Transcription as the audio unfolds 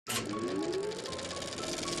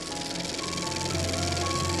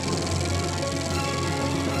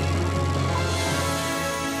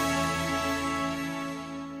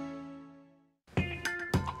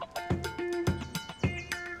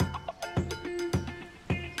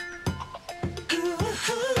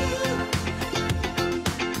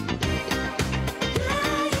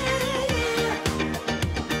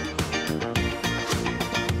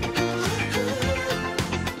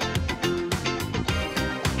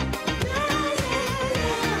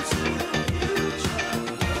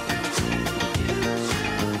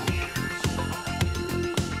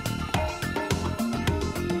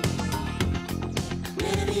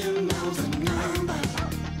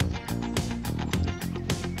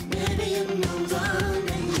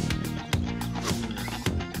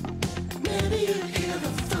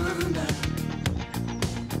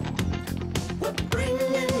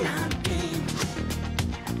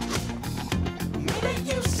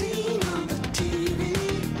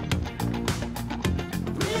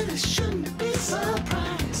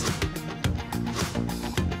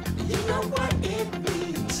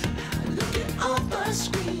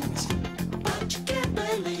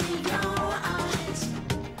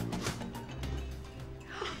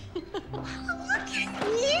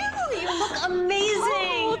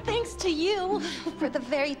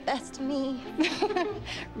Best me.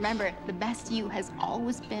 Remember, the best you has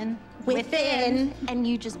always been within, and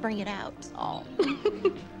you just bring it out. Oh.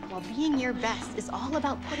 Well, being your best is all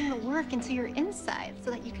about putting the work into your inside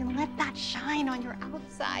so that you can let that shine on your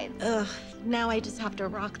outside. Ugh, now I just have to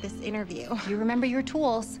rock this interview. You remember your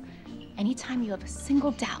tools. Anytime you have a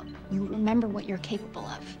single doubt, you remember what you're capable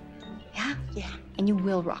of. Yeah? Yeah. And you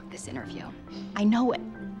will rock this interview. I know it,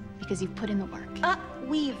 because you've put in the work.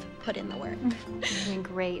 We've put in the work. You're doing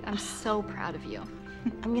great. I'm so proud of you.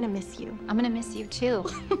 I'm gonna miss you. I'm gonna miss you too.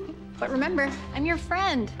 But remember, I'm your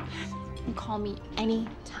friend. You can call me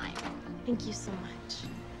anytime. Thank you so much.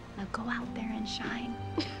 Now go out there and shine.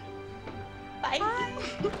 Bye. Bye.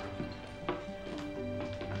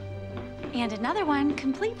 And another one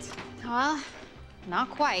complete. Well, not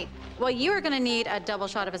quite. Well, you are gonna need a double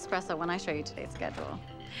shot of espresso when I show you today's schedule.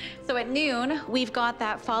 So at noon, we've got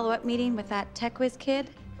that follow-up meeting with that tech whiz kid.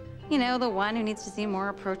 You know, the one who needs to seem more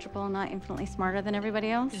approachable and not infinitely smarter than everybody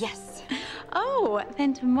else? Yes. Oh,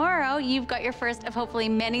 then tomorrow, you've got your first of hopefully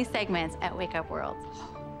many segments at Wake Up World.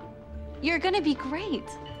 You're gonna be great.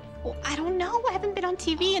 Well, I don't know. I haven't been on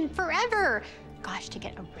TV in forever. Gosh, to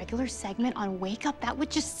get a regular segment on Wake Up, that would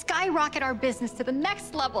just skyrocket our business to the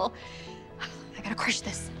next level. I gotta crush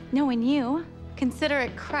this. Knowing you, consider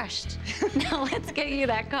it crushed. Now let's get you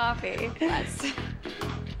that coffee. Let's.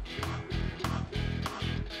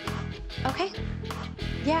 Okay.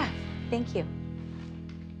 Yeah, thank you.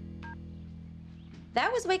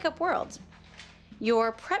 That was Wake Up World.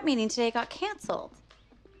 Your prep meeting today got canceled.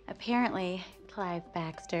 Apparently, Clive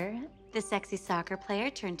Baxter, the sexy soccer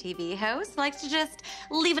player turned TV host, likes to just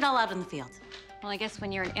leave it all out in the field. Well, I guess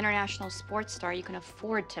when you're an international sports star, you can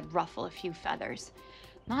afford to ruffle a few feathers.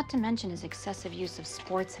 Not to mention his excessive use of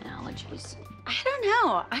sports analogies. I don't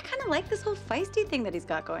know. I kind of like this whole feisty thing that he's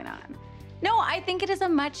got going on. No, I think it is a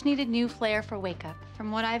much-needed new flair for Wake Up. From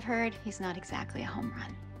what I've heard, he's not exactly a home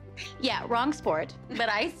run. Yeah, wrong sport, but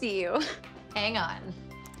I see you. Hang on.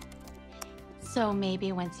 So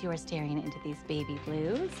maybe once you are staring into these baby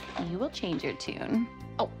blues, you will change your tune.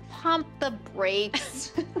 Oh, pump the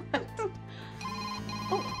brakes.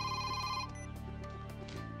 Oh.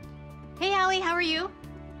 Hey, Allie, how are you?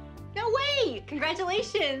 No way!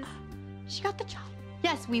 Congratulations! She got the job.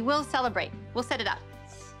 Yes, we will celebrate. We'll set it up.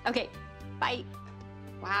 Okay, bye.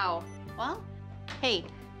 Wow. Well, hey,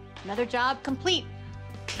 another job complete.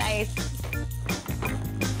 Nice.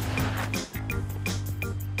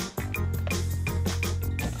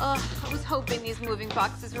 I was hoping these moving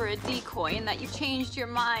boxes were a decoy and that you changed your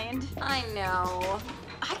mind. I know.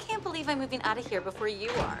 I can't believe I'm moving out of here before you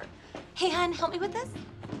are. Hey, hon, help me with this?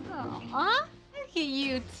 Aw, look at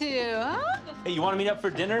you two, huh? Hey, you want to meet up for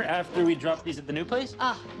dinner after we drop these at the new place?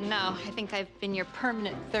 Oh, no, I think I've been your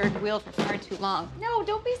permanent third wheel for far too long. No,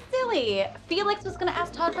 don't be silly. Felix was gonna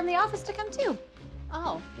ask Todd from the office to come too.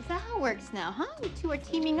 Oh, is that how it works now, huh? You two are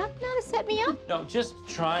teaming up now to set me up? No, just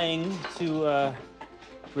trying to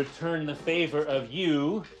return the favor of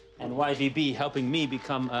you and YVB helping me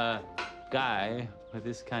become a guy with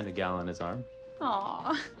this kind of gal on his arm.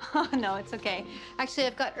 Aw, oh, no, it's okay. Actually,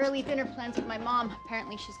 I've got early dinner plans with my mom.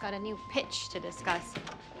 Apparently, she's got a new pitch to discuss.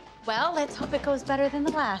 Well, let's hope it goes better than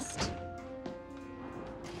the last.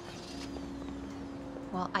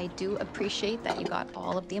 Well, I do appreciate that you got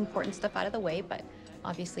all of the important stuff out of the way, but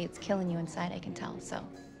obviously it's killing you inside, I can tell, so.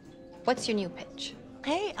 What's your new pitch?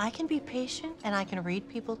 Hey, I can be patient and I can read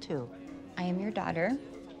people too. I am your daughter.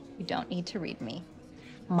 You don't need to read me.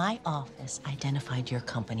 My office identified your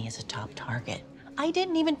company as a top target. I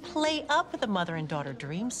didn't even play up with a mother and daughter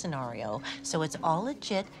dream scenario, so it's all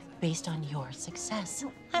legit based on your success.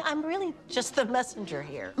 I'm really just the messenger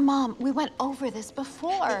here. Mom, we went over this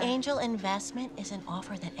before. The angel investment is an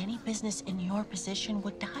offer that any business in your position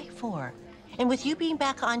would die for. And with you being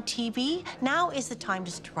back on TV, now is the time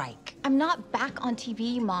to strike. I'm not back on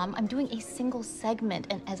TV, Mom. I'm doing a single segment,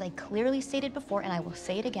 and as I clearly stated before, and I will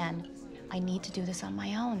say it again, I need to do this on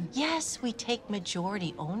my own. Yes, we take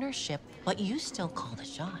majority ownership, but you still call the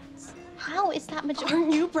shots. How is that majority?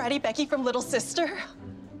 Aren't you Bratty Becky from Little Sister?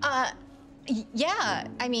 Yeah,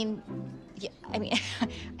 I mean,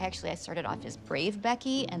 I started off as Brave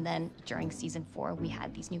Becky, and then during season 4, we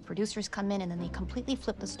had these new producers come in, and then they completely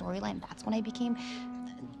flipped the storyline. That's when I became,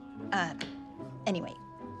 anyway,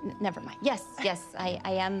 never mind. Yes,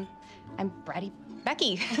 I'm Bratty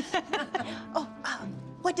Becky.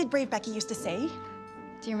 What did Brave Becky used to say?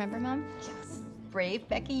 Do you remember, Mom? Yes. Brave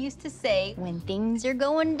Becky used to say, when things are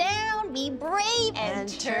going down, be brave And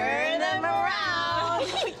turn them around.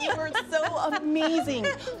 You were so amazing.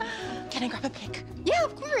 Can I grab a pic? Yeah,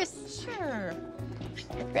 of course. Sure.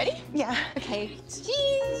 Ready? Yeah. Okay.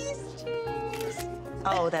 Cheese. Cheese.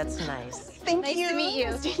 Oh, that's nice. Thank Nice you. to meet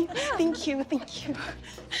you. Thank you. Thank you.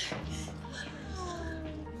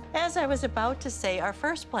 As I was about to say, our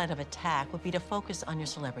first plan of attack would be to focus on your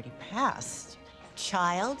celebrity past.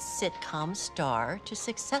 Child sitcom star to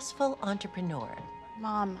successful entrepreneur.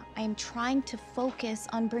 Mom, I am trying to focus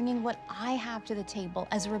on bringing what I have to the table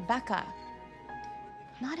as Rebecca,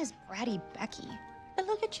 not as Bratty Becky. But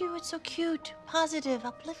look at you, it's so cute, positive,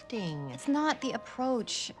 uplifting. It's not the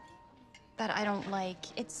approach that I don't like.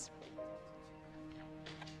 It's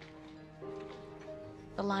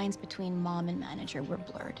the lines between mom and manager were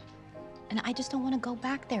blurred. And I just don't want to go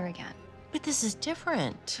back there again. But this is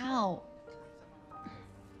different. How?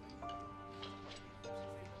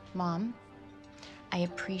 Mom, I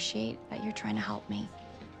appreciate that you're trying to help me.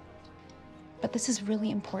 But this is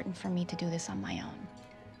really important for me to do this on my own.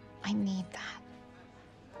 I need that.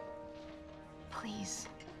 Please.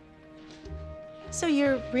 So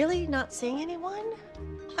you're really not seeing anyone?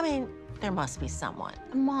 I mean, there must be someone.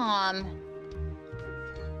 Mom.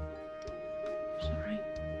 Sorry.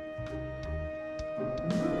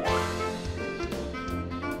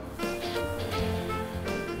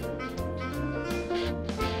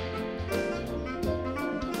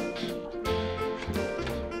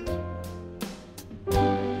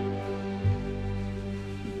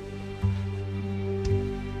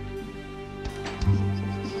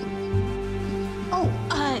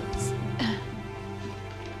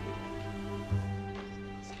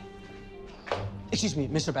 Excuse me,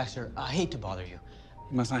 Mr. Baxter, I hate to bother you.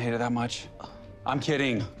 You must not hate it that much. I'm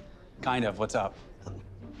kidding. Kind of. What's up?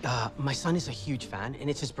 My son is a huge fan, and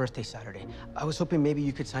it's his birthday Saturday. I was hoping maybe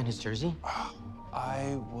you could sign his jersey.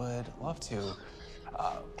 I would love to,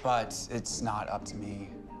 but it's not up to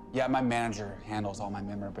me. Yeah, my manager handles all my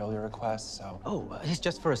memorabilia requests, so... Oh, it's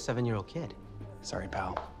just for a 7-year-old kid. Sorry,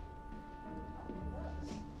 pal.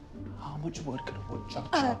 How much wood could a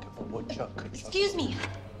woodchuck chuck if a woodchuck could chuck? Excuse me.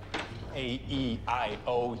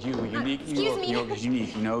 A-E-I-O-U. Unique New York. me. New York is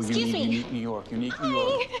unique, you know? Excuse me. Unique New York. Unique New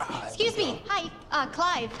York. Excuse me. Hi,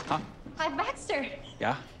 Clive. Huh? Clive Baxter.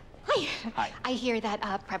 Yeah? Hi. Hi. I hear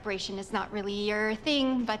that preparation is not really your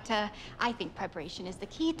thing, but I think preparation is the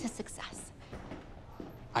key to success.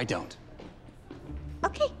 I don't.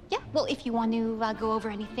 Okay, yeah. Well, if you want to go over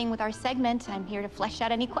anything with our segment, I'm here to flesh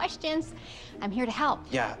out any questions. I'm here to help.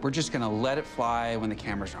 Yeah, we're just gonna let it fly when the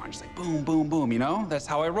cameras are on. Just like boom, boom, boom, you know? That's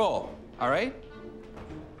how I roll, all right?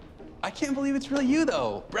 I can't believe it's really you,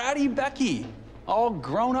 though. Bratty Becky, all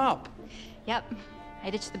grown up. Yep. I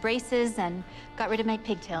ditched the braces and got rid of my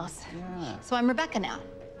pigtails. Yeah. So I'm Rebecca now.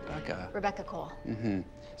 Rebecca. Rebecca Cole. Mm-hmm.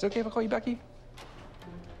 Is it okay if I call you Becky?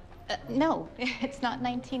 No, it's not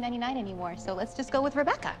 1999 anymore, so let's just go with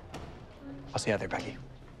Rebecca. I'll see you out there, Becky.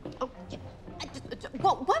 Oh, yeah.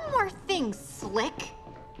 Well, one more thing, Slick.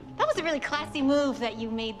 That was a really classy move that you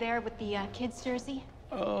made there with the kids' jersey.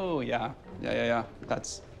 Oh, yeah. Yeah.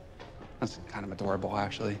 That's kind of adorable,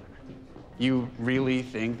 actually. You really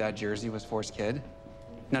think that jersey was Forrest's kid?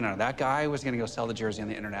 No, that guy was gonna go sell the jersey on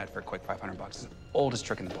the internet for a quick $500. It's the oldest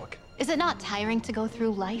trick in the book. Is it not tiring to go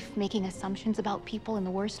through life making assumptions about people in the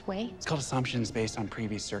worst way? It's called assumptions based on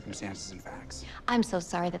previous circumstances and facts. I'm so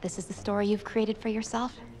sorry that this is the story you've created for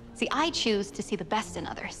yourself. See, I choose to see the best in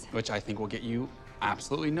others. Which I think will get you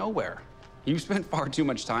absolutely nowhere. You spent far too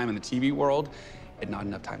much time in the TV world and not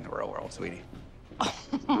enough time in the real world, sweetie.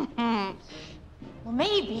 Well,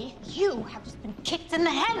 maybe you have just been kicked in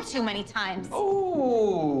the head too many times.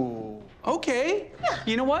 Oh, okay. Yeah.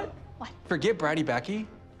 You know what? What? Forget Bratty Becky.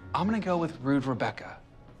 I'm gonna go with Rude Rebecca.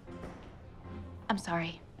 I'm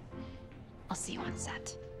sorry. I'll see you on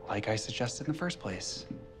set. Like I suggested in the first place.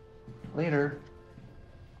 Later.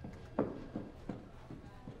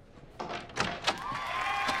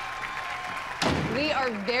 We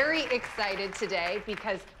are very excited today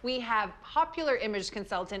because we have popular image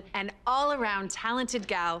consultant and all-around talented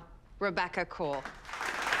gal, Rebecca Cole.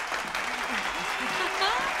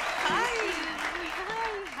 Hi.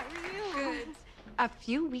 Hi, how are you? Good. A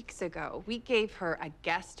few weeks ago, we gave her a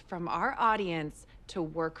guest from our audience to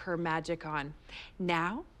work her magic on.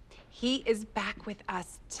 Now, he is back with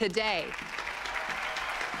us today.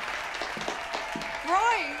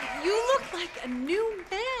 Roy, you look like a new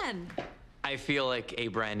man. I feel like a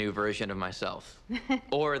brand new version of myself,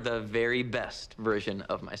 or the very best version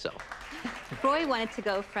of myself. Roy wanted to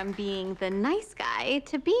go from being the nice guy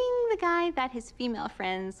to being the guy that his female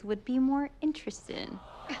friends would be more interested in.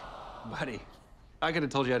 Buddy, I could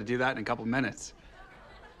have told you how to do that in a couple minutes.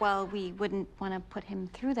 Well, we wouldn't want to put him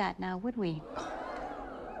through that now, would we?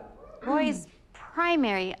 Roy's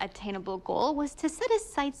primary attainable goal was to set his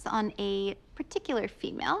sights on a particular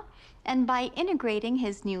female, and by integrating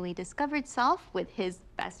his newly discovered self with his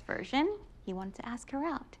best version, he wanted to ask her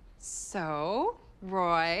out. So,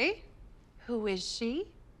 Roy, who is she?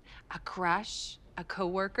 A crush? A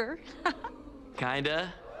coworker?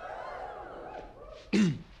 Kinda.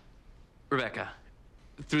 Rebecca,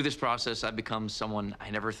 through this process, I've become someone I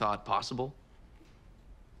never thought possible.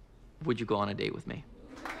 Would you go on a date with me?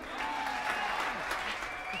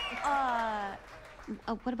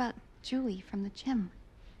 What about Julie from the gym?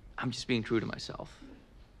 I'm just being true to myself.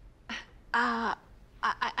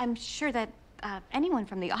 I'm sure that anyone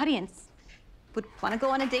from the audience would want to go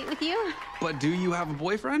on a date with you. But do you have a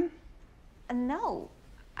boyfriend? No,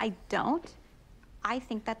 I don't. I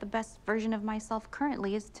think that the best version of myself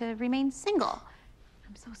currently is to remain single.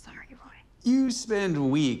 I'm so sorry, Roy. You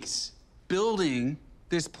spend weeks building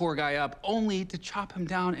this poor guy up only to chop him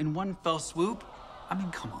down in one fell swoop. I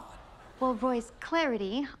mean, come on. Well, Roy's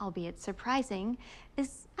clarity, albeit surprising,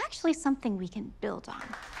 is actually something we can build on.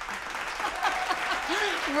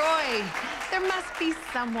 Roy, there must be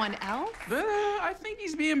someone else. I think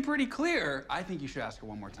he's being pretty clear. I think you should ask her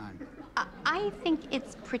one more time. I think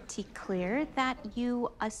it's pretty clear that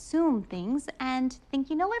you assume things and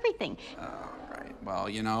think you know everything. All right. Well,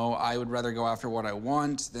 you know, I would rather go after what I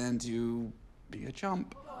want than to be a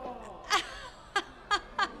chump.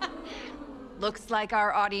 Looks like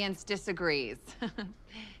our audience disagrees.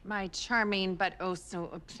 My charming but oh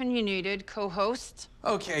so opinionated co-host.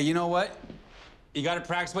 Okay, you know what? You gotta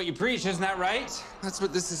practice what you preach, isn't that right? That's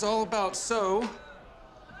what this is all about. So,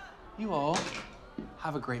 you all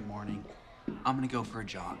have a great morning. I'm gonna go for a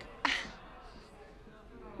jog.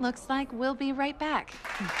 Looks like we'll be right back.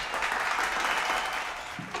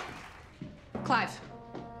 Clive.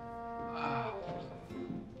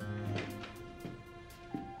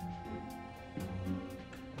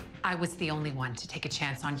 I was the only one to take a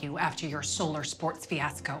chance on you after your solar sports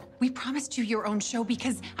fiasco. We promised you your own show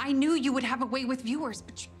because I knew you would have a way with viewers,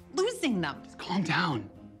 but you're losing them. Just calm down.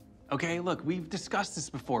 Okay, look, we've discussed this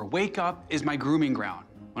before. Wake Up is my grooming ground.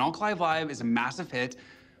 When All Clive Live is a massive hit,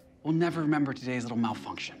 we'll never remember today's little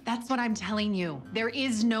malfunction. That's what I'm telling you. There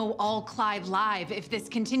is no All Clive Live if this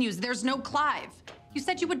continues. There's no Clive. You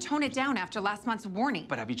said you would tone it down after last month's warning.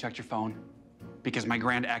 But have you checked your phone? Because my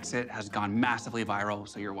grand exit has gone massively viral,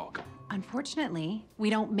 so you're welcome. Unfortunately, we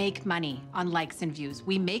don't make money on likes and views.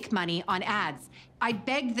 We make money on ads. I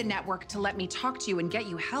begged the network to let me talk to you and get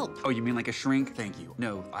you help. Oh, you mean like a shrink? Thank you.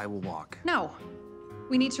 No, I will walk. No,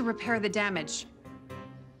 we need to repair the damage.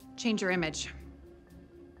 Change your image.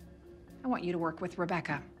 I want you to work with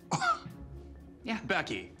Rebecca. Yeah.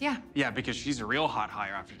 Becky? Yeah. Yeah, because she's a real hot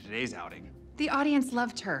hire after today's outing. The audience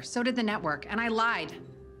loved her, so did the network, and I lied.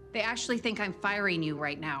 They actually think I'm firing you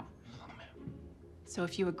right now. So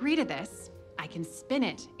if you agree to this, I can spin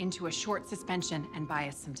it into a short suspension and buy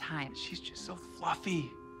us some time. She's just so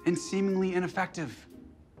fluffy and seemingly ineffective.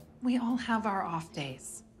 We all have our off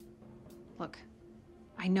days. Look,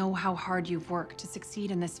 I know how hard you've worked to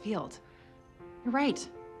succeed in this field. You're right.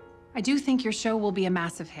 I do think your show will be a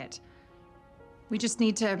massive hit. We just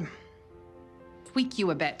need to tweak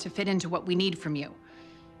you a bit to fit into what we need from you.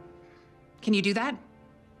 Can you do that?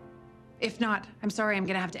 If not, I'm sorry, I'm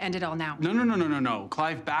gonna have to end it all now. No.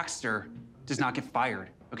 Clive Baxter does not get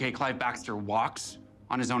fired. Okay, Clive Baxter walks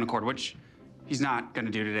on his own accord, which he's not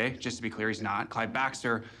gonna do today. Just to be clear, he's not. Clive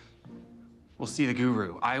Baxter will see the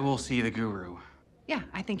guru. I will see the guru. Yeah,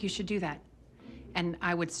 I think you should do that. and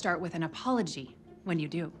I would start with an apology when you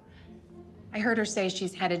do. I heard her say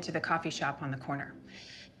she's headed to the coffee shop on the corner.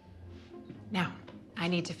 Now, I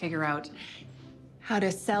need to figure out how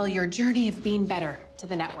to sell your journey of being better to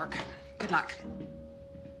the network. Good luck.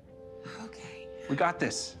 Okay. We got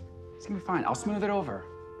this. It's gonna be fine. I'll smooth it over.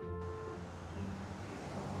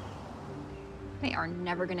 They are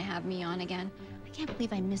never gonna have me on again. I can't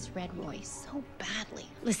believe I misread Roy so badly.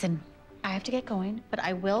 Listen, I have to get going, but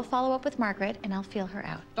I will follow up with Margaret and I'll feel her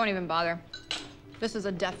out. Don't even bother. This is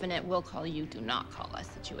a definite we'll call you, do not call us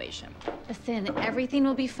situation. Listen, everything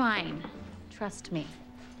will be fine. Trust me.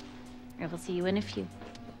 I will see you in a few.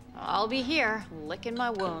 I'll be here, licking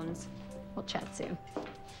my wounds. We'll chat soon.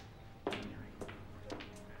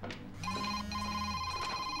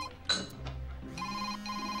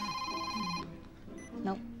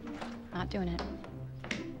 Nope, not doing it.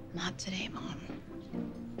 Not today, Mom.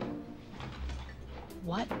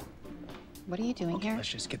 What? What are you doing here? Let's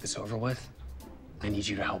just get this over with. I need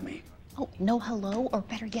you to help me. Oh, no hello, or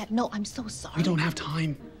better yet, no, I'm so sorry. We don't have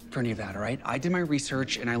time for any of that, all right? I did my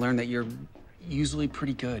research and I learned that you're usually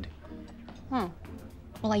pretty good. Well,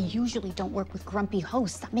 I usually don't work with grumpy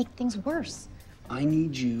hosts. That make things worse. I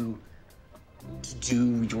need you to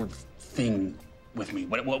do your thing with me,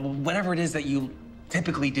 whatever it is that you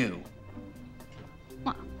typically do.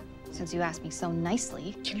 Well, since you asked me so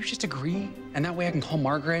nicely. Can you just agree? And that way I can call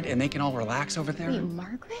Margaret and they can all relax over there. Wait,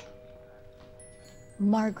 Margaret?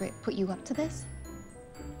 Margaret put you up to this?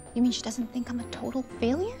 You mean she doesn't think I'm a total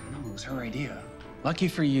failure? No, it was her idea. Lucky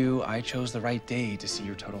for you, I chose the right day to see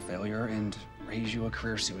your total failure and raise you a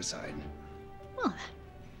career suicide. Well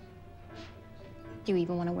then. Do you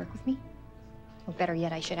even want to work with me? Or better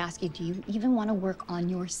yet, I should ask you, do you even want to work on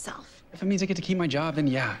yourself? If it means I get to keep my job, then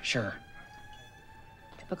yeah, sure.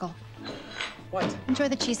 Typical. What? Enjoy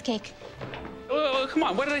the cheesecake. Oh, come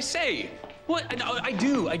on, what did I say? What? No, I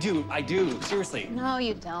do, seriously. No,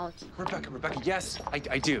 you don't. Rebecca, yes,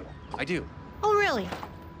 I do. Oh, really?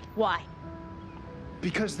 Why?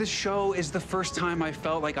 Because this show is the first time I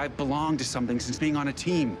felt like I belonged to something since being on a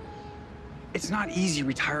team. It's not easy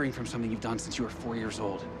retiring from something you've done since you were 4 years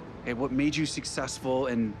old. Okay, what made you successful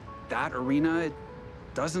in that arena, it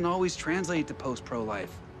doesn't always translate to post-pro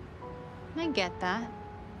life. I get that.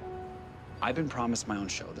 I've been promised my own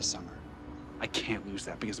show this summer. I can't lose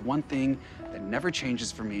that because one thing that never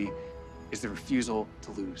changes for me is the refusal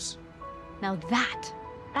to lose. Now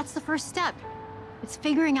that's the first step. It's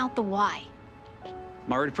figuring out the why.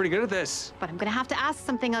 I'm already pretty good at this. But I'm gonna have to ask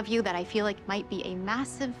something of you that I feel like might be a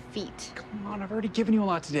massive feat. Come on, I've already given you a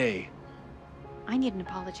lot today. I need an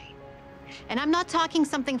apology. And I'm not talking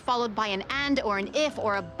something followed by an and or an if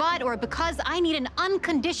or a but or because. I need an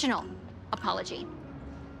unconditional apology.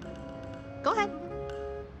 Go ahead.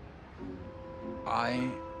 I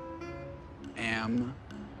am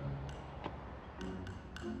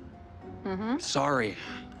sorry.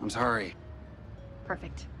 I'm sorry.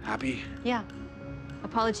 Perfect. Happy? Yeah.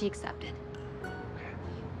 Apology accepted.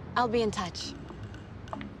 I'll be in touch.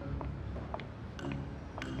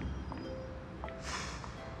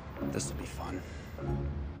 This will be fun.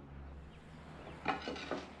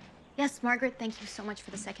 Yes, Margaret, thank you so much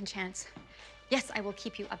for the second chance. Yes, I will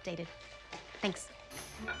keep you updated. Thanks.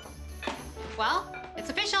 Well, it's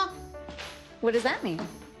official. What does that mean?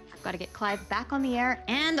 I've got to get Clive back on the air,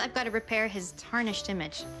 and I've got to repair his tarnished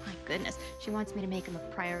image. My goodness, she wants me to make him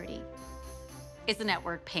a priority. Is the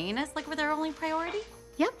network paying us like we're their only priority?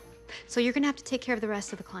 Yep. So you're gonna have to take care of the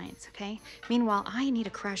rest of the clients, okay? Meanwhile, I need a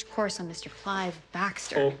crash course on Mr. Clive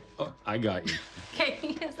Baxter. Oh, I got you. Okay,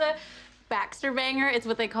 he's a Baxter banger. It's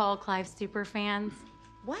what they call Clive super fans.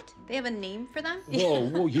 What? They have a name for them?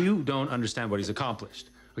 Whoa, you don't understand what he's accomplished.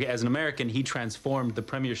 Okay, as an American, he transformed the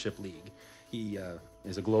Premiership League. He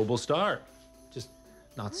is a global star. Just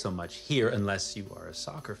not so much here unless you are a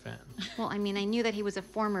soccer fan. Well, I mean, I knew that he was a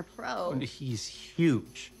former pro. He's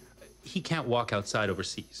huge. He can't walk outside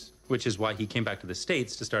overseas, which is why he came back to the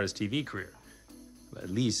States to start his TV career. But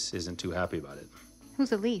Elise isn't too happy about it.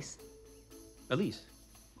 Who's Elise? Elise?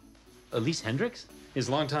 Elise Hendricks? His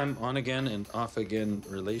longtime on-again and off-again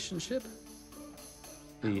relationship?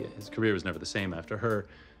 His career was never the same after her,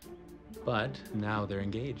 but now they're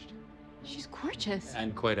engaged. She's gorgeous.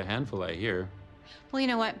 And quite a handful, I hear. Well, you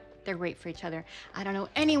know what? They're great for each other. I don't know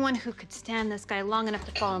anyone who could stand this guy long enough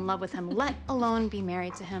to fall in love with him, let alone be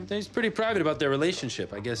married to him. He's pretty private about their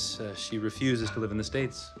relationship. I guess she refuses to live in the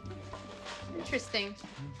States. Interesting.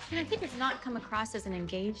 I think it's not come across as an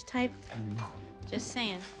engaged type. Just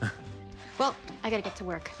saying. Well, I gotta get to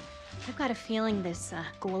work. I've got a feeling this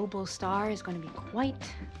global star is going to be quite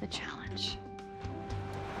the challenge.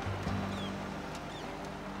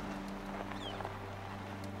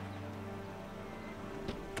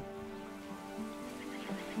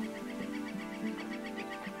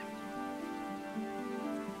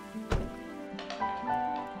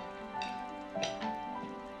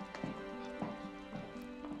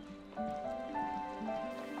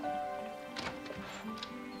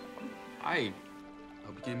 Hi.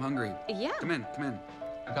 Hope you came hungry. Yeah. Come in, come in.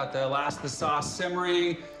 I've got the last of the sauce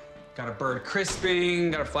simmering, got a bird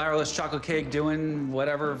crisping, got a flourless chocolate cake doing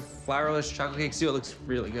whatever flourless chocolate cakes do. It looks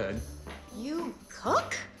really good. You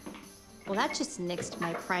cook? Well, that just nixed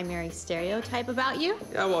my primary stereotype about you.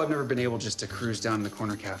 Yeah, well, I've never been able just to cruise down the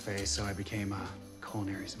corner cafe, so I became a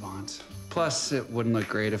culinary savant. Plus, it wouldn't look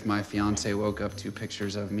great if my fiance woke up to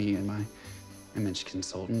pictures of me and my image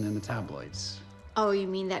consultant in the tabloids. Oh, you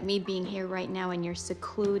mean that me being here right now in your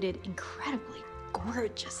secluded, incredibly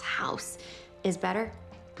gorgeous house is better?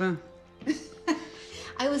 Huh.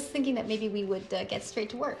 I was thinking that maybe we would get straight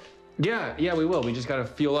to work. Yeah, we will. We just gotta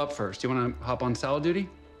fuel up first. You wanna hop on salad duty?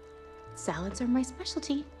 Salads are my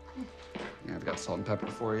specialty. Yeah, I've got salt and pepper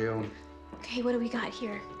for you. Okay, what do we got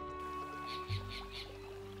here?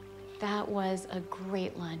 That was a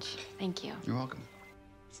great lunch. Thank you. You're welcome.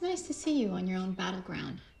 It's nice to see you on your own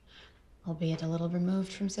battleground, albeit a little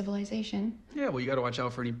removed from civilization. Yeah, well, you gotta watch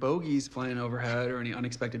out for any bogeys flying overhead or any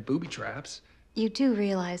unexpected booby traps. You do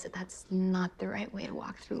realize that that's not the right way to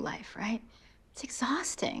walk through life, right? It's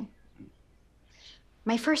exhausting.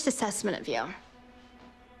 My first assessment of you.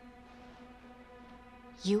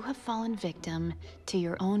 You have fallen victim to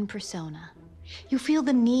your own persona. You feel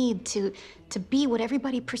the need to be what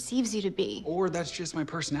everybody perceives you to be. Or that's just my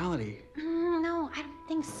personality. No, I don't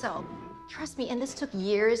think so. Trust me, and this took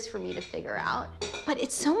years for me to figure out. But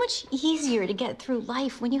it's so much easier to get through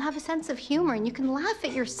life when you have a sense of humor and you can laugh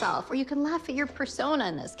at yourself, or you can laugh at your persona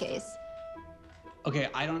in this case. Okay,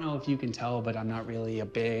 I don't know if you can tell, but I'm not really a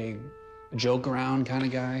big joke around kind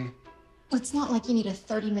of guy. Well, it's not like you need a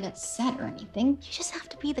 30-minute set or anything. You just have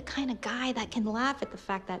to be the kind of guy that can laugh at the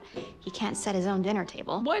fact that he can't set his own dinner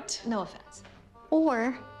table. What? No offense.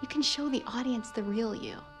 Or you can show the audience the real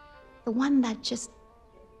you. The one that just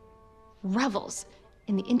revels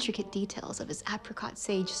in the intricate details of his apricot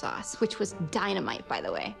sage sauce, which was dynamite, by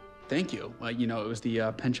the way. Thank you. You know, it was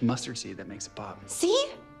the pinch of mustard seed that makes it pop. See?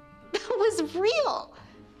 That was real.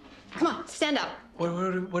 Come on, stand up. What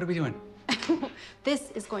are we doing?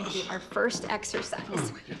 This is going to be our first exercise. Oh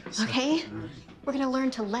my goodness. Okay? We're gonna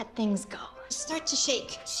learn to let things go. Start to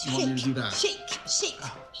shake. You want me to do that? Shake, shake,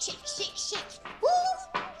 shake, shake, shake. Woo!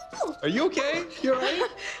 Woo! Are you okay? You all right?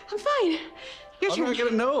 I'm fine. Your I'm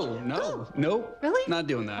turn. not gonna, no. Really? Not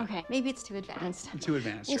doing that. Okay, maybe it's too advanced. Too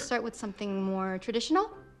advanced, We'll sure. start with something more traditional.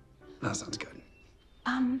 That sounds good.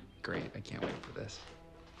 Great, I can't wait for this.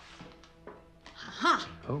 Aha!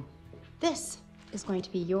 Oh. This is going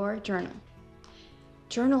to be your journal.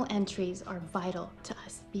 Journal entries are vital to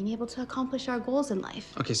us being able to accomplish our goals in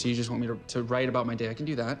life. Okay, so you just want me to write about my day. I can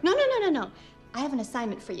do that. No. I have an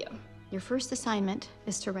assignment for you. Your first assignment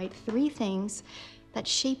is to write 3 things that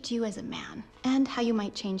shaped you as a man and how you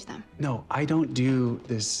might change them. No, I don't do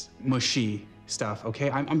this mushy stuff,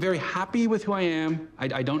 okay? I'm very happy with who I am.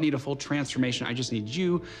 I don't need a full transformation. I just need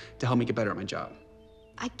you to help me get better at my job.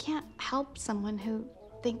 I can't help someone who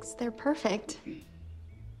thinks they're perfect.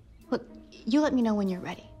 Look, you let me know when you're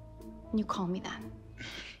ready, and you call me then.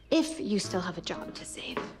 If you still have a job to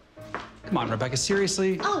save. Come on, Rebecca,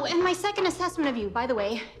 seriously? Oh, and my second assessment of you, by the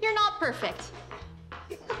way, you're not perfect.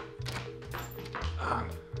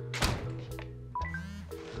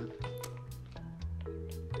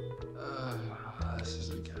 This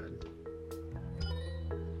isn't good.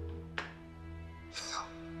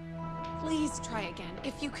 Please try again.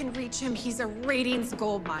 If you can reach him, he's a ratings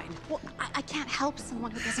goldmine. Well, I can't help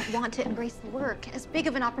someone who doesn't want to embrace the work. As big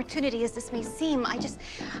of an opportunity as this may seem,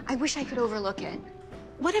 I wish I could overlook it.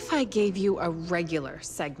 What if I gave you a regular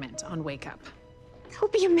segment on Wake Up? That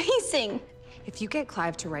would be amazing. If you get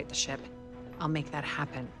Clive to write the ship, I'll make that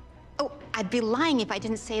happen. Oh, I'd be lying if I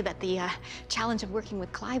didn't say that the challenge of working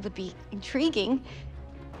with Clive would be intriguing.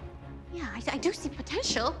 Yeah, I do see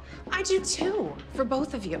potential. I do too, for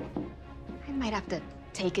both of you. I might have to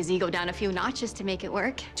take his ego down a few notches to make it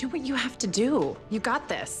work. Do what you have to do. You got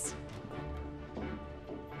this.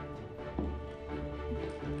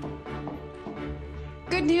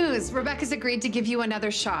 Good news. Rebecca's agreed to give you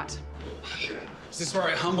another shot. Is this where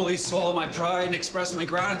I humbly swallow my pride and express my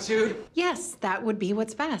gratitude? Yes, that would be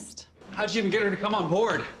what's best. How'd you even get her to come on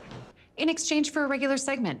board? In exchange for a regular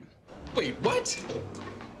segment. Wait, what?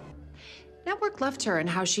 Network loved her and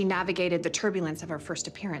how she navigated the turbulence of her first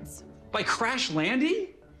appearance. By crash landing?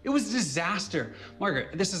 It was a disaster. Margaret,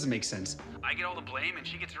 this doesn't make sense. I get all the blame and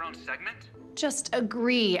she gets her own segment? Just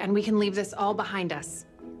agree and we can leave this all behind us.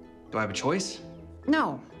 Do I have a choice?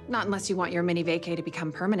 No, not unless you want your mini vacay to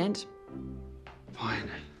become permanent.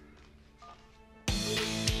 Fine.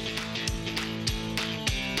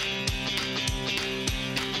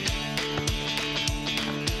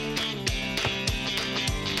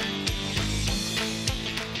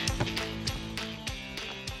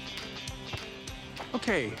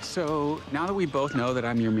 Okay, so now that we both know that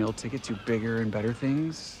I'm your meal ticket to bigger and better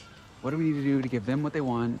things, what do we need to do to give them what they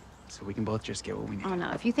want so we can both just get what we need? Oh,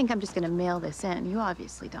 no. If you think I'm just gonna mail this in, you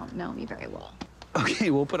obviously don't know me very well.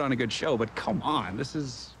 Okay, we'll put on a good show, but come on, this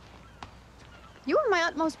is... You are my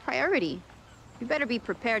utmost priority. You better be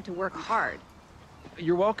prepared to work hard.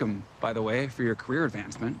 You're welcome, by the way, for your career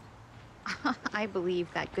advancement. I believe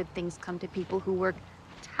that good things come to people who work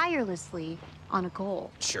tirelessly on a goal.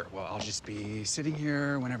 Sure, well, I'll just be sitting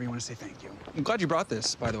here whenever you want to say thank you. I'm glad you brought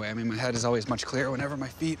this, by the way. I mean, my head is always much clearer whenever my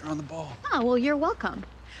feet are on the ball. Oh, well, you're welcome.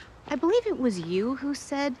 I believe it was you who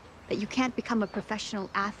said that you can't become a professional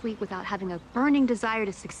athlete without having a burning desire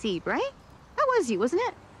to succeed, right? That was you, wasn't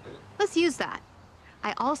it? Let's use that.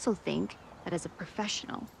 I also think that as a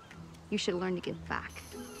professional, you should learn to give back.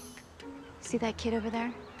 See that kid over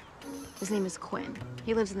there? His name is Quinn.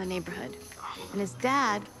 He lives in the neighborhood. And his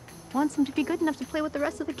dad wants him to be good enough to play with the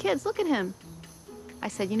rest of the kids. Look at him. I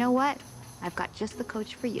said, you know what? I've got just the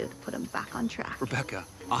coach for you to put him back on track. Rebecca,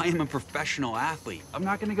 I am a professional athlete. I'm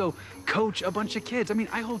not gonna go coach a bunch of kids. I mean,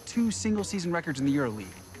 I hold 2 single-season records in the EuroLeague.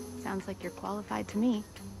 Sounds like you're qualified to me.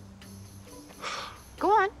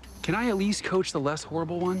 Go on. Can I at least coach the less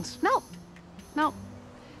horrible ones? No. No.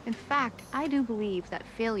 In fact, I do believe that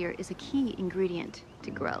failure is a key ingredient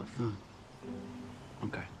to growth.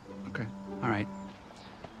 Okay, okay, all right.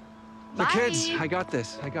 The kids, I got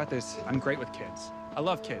this, I got this. I'm great with kids. I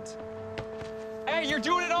love kids. Hey, you're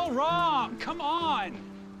doing it all wrong! Come on!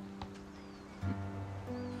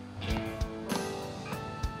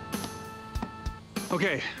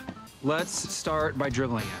 Okay, let's start by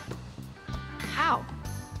dribbling it. How?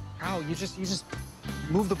 How? You just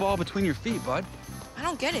move the ball between your feet, bud. I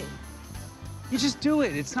don't get it. You just do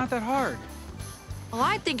it. It's not that hard. Well,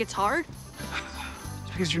 I think it's hard.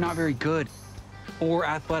 It's because you're not very good or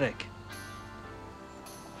athletic.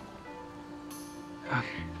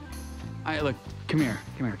 Okay. Look, come here,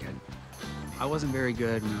 kid. I wasn't very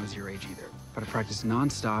good when I was your age either, but I practiced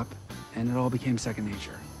nonstop, and it all became second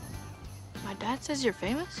nature. My dad says you're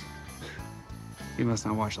famous? You must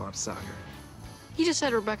not watch a lot of soccer. He just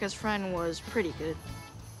said Rebecca's friend was pretty good.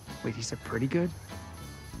 Wait, he said pretty good?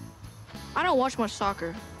 I don't watch much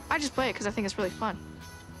soccer. I just play it because I think it's really fun.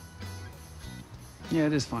 Yeah,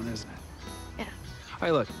 it is fun, isn't it? Yeah. All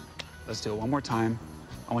right, look, let's do it one more time.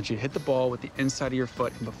 I want you to hit the ball with the inside of your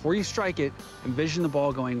foot, and before you strike it, envision the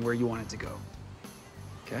ball going where you want it to go.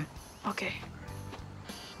 Okay? Okay.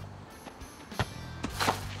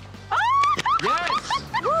 Yes!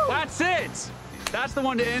 That's it! That's the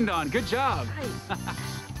one to end on. Good job.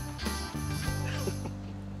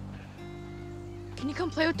 Can you come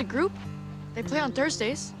play with the group? They play on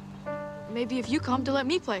Thursdays. Maybe if you come to let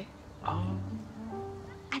me play.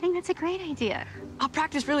 I think that's a great idea. I'll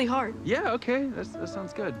practice really hard. Yeah, okay. That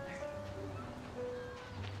sounds good.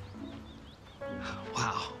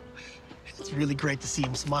 Wow. It's really great to see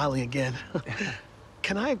him smiling again.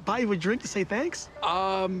 Can I buy you a drink to say thanks?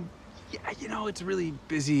 Yeah, you know, it's a really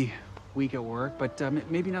busy week at work, but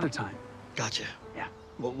maybe another time. Gotcha. Yeah.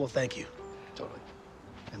 Well, thank you. Totally.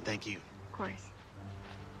 And thank you. Of course.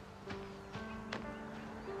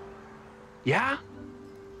 Yeah?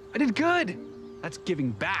 I did good. That's giving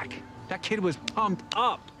back. That kid was pumped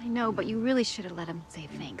up. I know, but you really should have let him say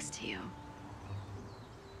thanks to you.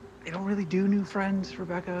 They don't really do new friends,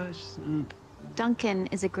 Rebecca. It's just, Duncan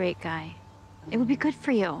is a great guy. It would be good for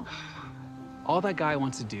you. All that guy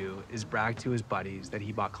wants to do is brag to his buddies that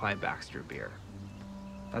he bought Clive Baxter a beer.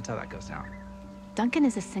 That's how that goes down. Duncan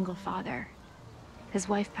is a single father. His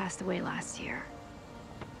wife passed away last year.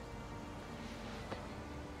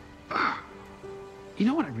 You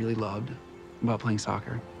know what I really loved about playing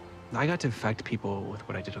soccer? I got to affect people with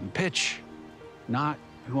what I did on the pitch, not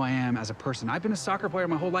who I am as a person. I've been a soccer player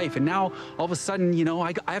my whole life, and now all of a sudden, you know,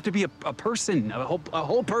 I have to be a person, a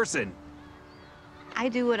whole person. I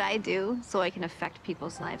do what I do so I can affect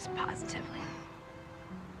people's lives positively.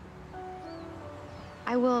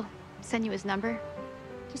 I will send you his number,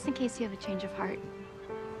 just in case you have a change of heart.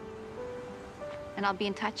 And I'll be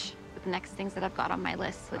in touch with the next things that I've got on my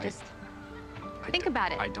list, so just think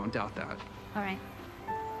about it. I don't doubt that. All right.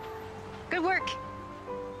 Good work.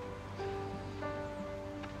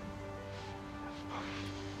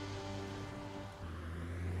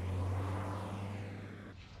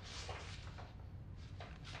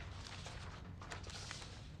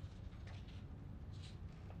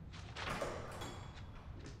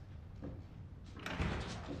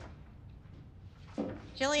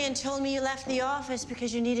 Jillian told me you left the office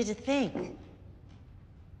because you needed to think.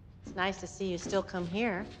 It's nice to see you still come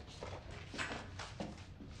here.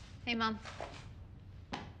 Hey, Mom.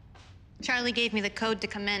 Charlie gave me the code to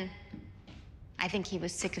come in. I think he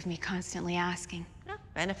was sick of me constantly asking.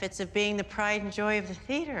 Benefits of being the pride and joy of the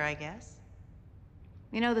theater, I guess.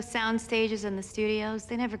 You know, the sound stages and the studios,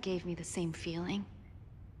 they never gave me the same feeling.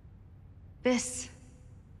 This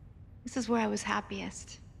is where I was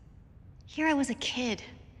happiest. Here I was a kid.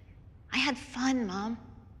 I had fun, Mom.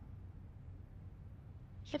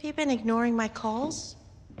 Have you been ignoring my calls?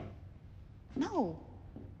 No,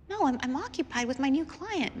 I'm occupied with my new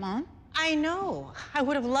client, Mom. I know. I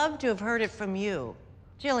would have loved to have heard it from you.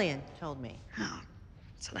 Jillian told me. Oh,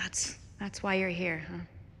 so that's why you're here, huh?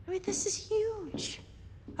 I mean, this is huge.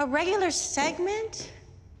 A regular segment?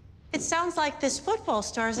 It sounds like this football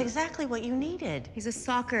star is exactly what you needed. He's a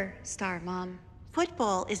soccer star, Mom.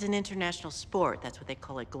 Football is an international sport. That's what they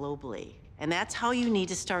call it globally. And that's how you need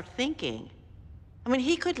to start thinking. I mean,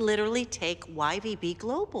 he could literally take YVB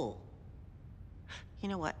global. You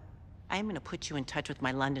know what? I'm gonna put you in touch with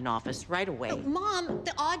my London office right away. Mom,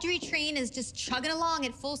 the Audrey train is just chugging along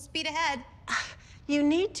at full speed ahead. You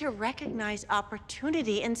need to recognize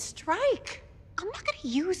opportunity and strike. I'm not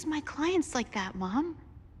gonna use my clients like that, Mom.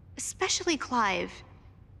 Especially Clive.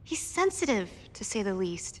 He's sensitive, to say the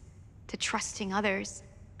least, to trusting others.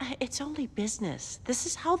 It's only business. This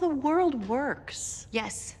is how the world works.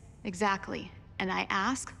 Yes, exactly. And I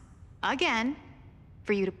ask, again,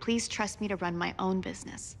 for you to please trust me to run my own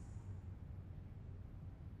business.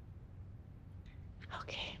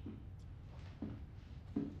 Okay.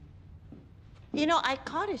 You know, I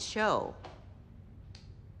caught his show.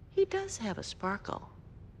 He does have a sparkle.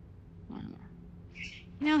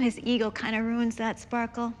 You know, his ego kind of ruins that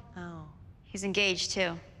sparkle. Oh. He's engaged,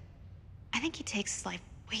 too. I think he takes his life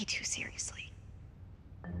way too seriously.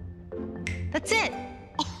 That's it.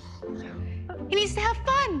 He needs to have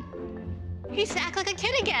fun. He needs to act like a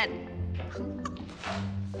kid again.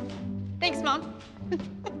 Thanks, Mom.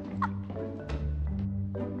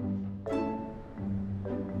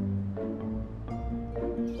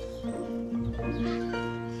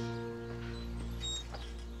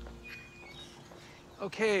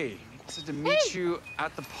 Okay, so to meet you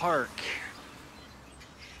at the park.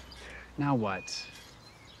 Now what?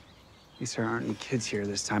 At least there aren't any kids here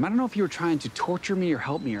this time. I don't know if you were trying to torture me or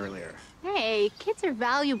help me earlier. Hey, kids are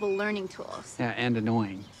valuable learning tools. Yeah, and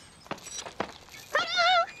annoying.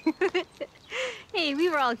 Hey, we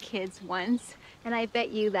were all kids once, and I bet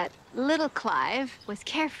you that little Clive was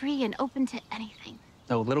carefree and open to anything.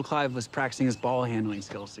 No, little Clive was practicing his ball handling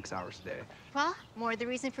skills 6 hours a day. Well, more the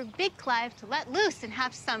reason for big Clive to let loose and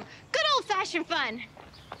have some good old-fashioned fun.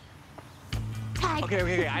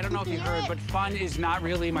 Okay, I don't know if you heard, but fun is not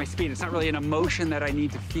really my speed. It's not really an emotion that I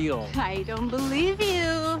need to feel. I don't believe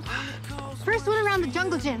you. First one around the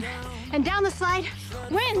jungle gym and down the slide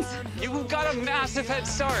wins. You got a massive head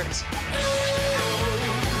start.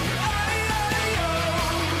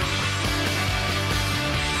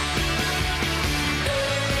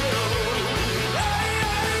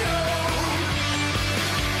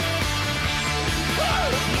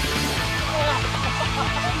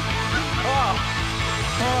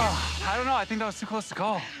 I don't know. I think that was too close to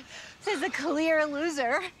call. This is a clear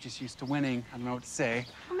loser. Just used to winning. I don't know what to say.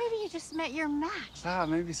 Well, maybe you just met your match. Ah,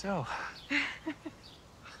 maybe so.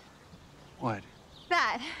 What?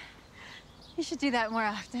 That. You should do that more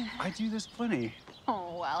often. I do this plenty.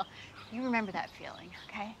 Oh, well, you remember that feeling,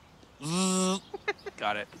 okay?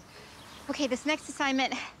 Got it. Okay, this next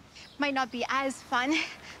assignment might not be as fun,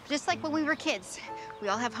 but just like when we were kids, we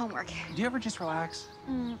all have homework. Do you ever just relax?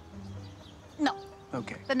 No.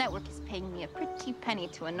 Okay. The network is paying me a pretty penny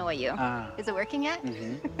to annoy you. Ah. Is it working yet?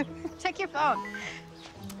 Check your phone.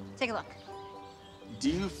 Take a look. Do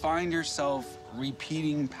you find yourself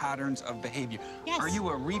repeating patterns of behavior? Yes. Are you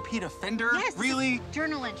a repeat offender? Yes. Really?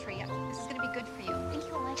 Journal entry. This is gonna be good for you. I think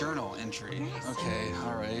you'll like it. Journal entry. Yes. Okay,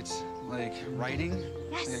 all right. Like writing?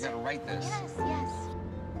 Yes. Like I gotta write this. Yes.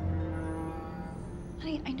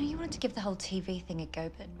 Honey, I know you wanted to give the whole TV thing a go,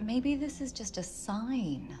 but maybe this is just a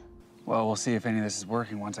sign. Well, we'll see if any of this is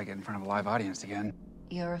working once I get in front of a live audience again.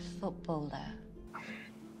 You're a footballer.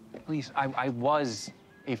 Please, I was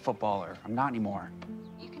a footballer. I'm not anymore.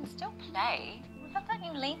 You can still play. What about that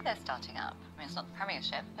new league they're starting up? I mean, it's not the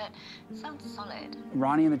Premiership, but it sounds solid.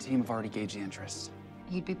 Ronnie and the team have already gauged the interest.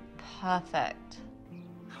 You'd be perfect.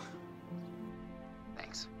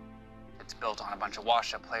 Thanks. It's built on a bunch of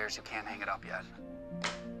washed-up players who can't hang it up yet.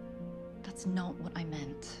 That's not what I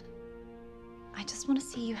meant. I just want to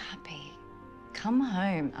see you happy. Come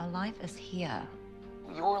home. Our life is here.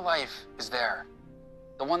 Your life is there.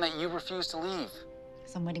 The one that you refuse to leave.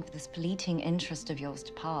 So I'm waiting for this fleeting interest of yours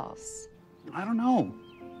to pass. I don't know.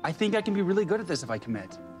 I think I can be really good at this if I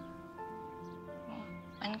commit.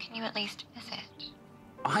 When can you at least visit?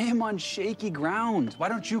 I am on shaky ground. Why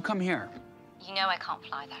don't you come here? You know I can't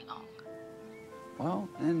fly that long. Well,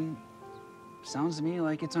 then, sounds to me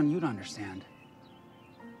like it's on you to understand.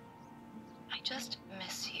 I just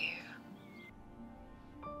miss you.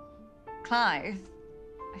 Clive,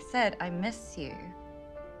 I said I miss you.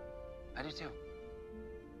 I do too.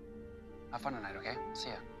 Have fun tonight, okay? See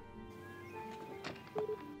ya.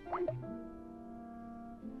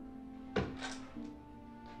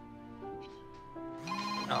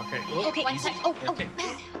 Okay. Okay, one sec. Oh, Okay.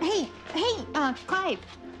 hey, Clive.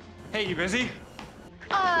 Hey, you busy?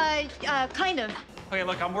 Kind of. Okay,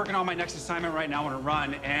 look, I'm working on my next assignment right now on a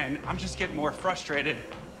run, and I'm just getting more frustrated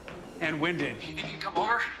and winded. You think you can come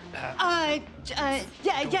over?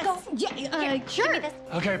 Sure.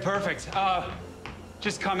 Okay, perfect.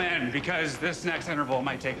 Just come in, because this next interval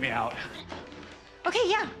might take me out. Okay,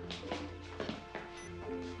 yeah.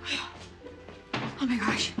 Oh my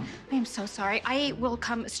gosh, I am so sorry. I will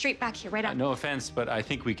come straight back here right up. No offense, but I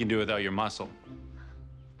think we can do without your muscle.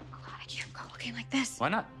 Oh God, I can't go looking like this. Why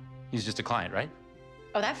not? He's just a client, right?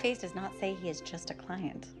 Oh, that face does not say he is just a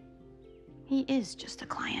client. He is just a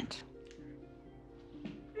client.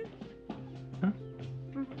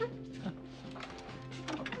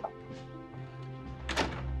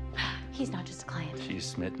 He's not just a client. She's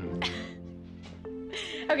smitten.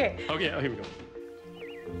 Okay. Okay, here we go.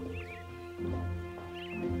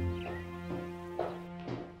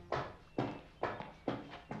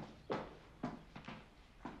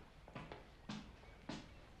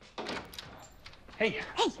 Hey.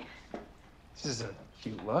 Hey. This is a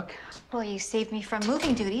cute look. Well, you saved me from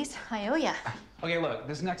moving duties. I owe ya. Okay, look,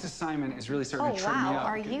 this next assignment is really starting Oh, to trip me wow. up.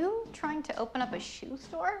 Are you trying to open up a shoe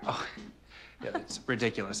store? Oh, yeah, it's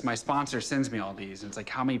ridiculous. My sponsor sends me all these, and it's like,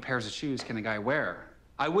 how many pairs of shoes can a guy wear?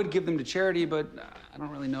 I would give them to charity, but I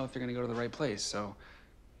don't really know if they're gonna go to the right place, so.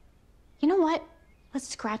 You know what? Let's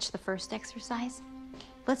scratch the first exercise.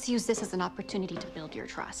 Let's use this as an opportunity to build your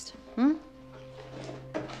trust.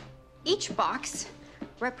 Each box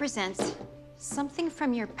represents something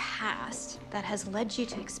from your past that has led you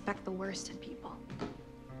to expect the worst in people.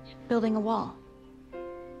 Building a wall.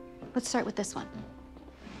 Let's start with this one.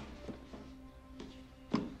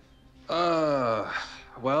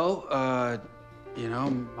 You know,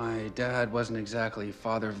 my dad wasn't exactly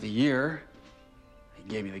father of the year. He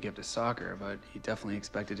gave me the gift of soccer, but he definitely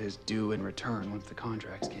expected his due in return once the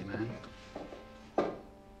contracts came in.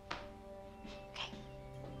 Okay,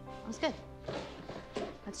 that was good.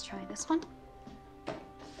 Let's try this one.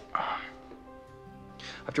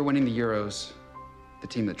 After winning the Euros, the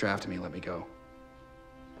team that drafted me let me go.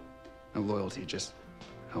 No loyalty, just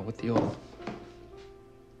hell with the old.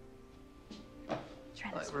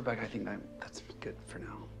 Try this one. Rebecca, I think that's good for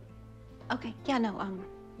now. Okay, yeah, no,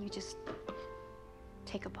 you just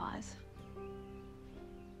take a pause.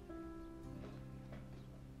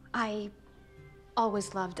 I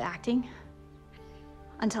always loved acting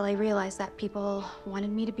until I realized that people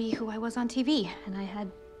wanted me to be who I was on TV, and I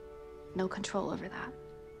had no control over that.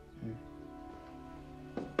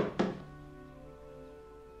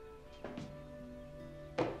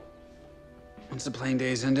 Once the playing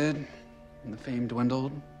days ended and the fame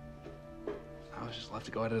dwindled, I was just left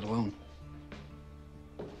to go at it alone.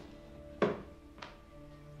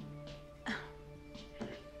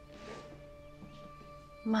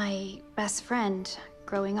 My best friend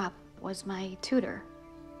growing up was my tutor.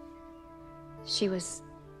 She was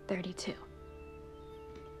 32.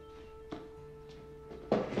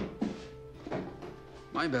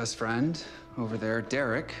 My best friend over there,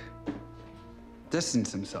 Derek,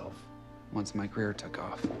 distanced himself once my career took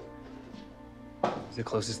off. He's the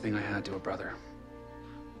closest thing I had to a brother.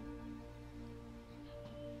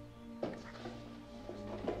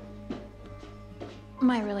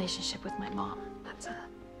 My relationship with my mom, that's a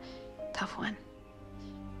tough one.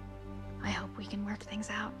 I hope we can work things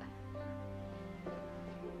out.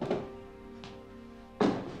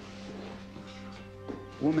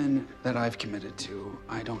 Woman that I've committed to,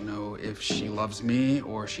 I don't know if she loves me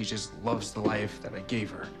or she just loves the life that I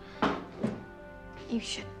gave her. You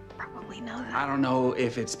should probably know that. I don't know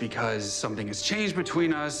if it's because something has changed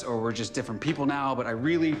between us or we're just different people now, but I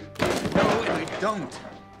really don't know and I don't.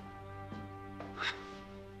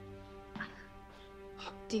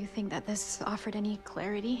 Do you think that this offered any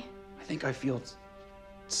clarity? I think I feel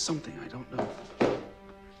something I don't know.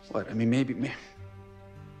 What? I mean, maybe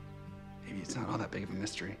it's not all that big of a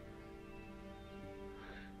mystery.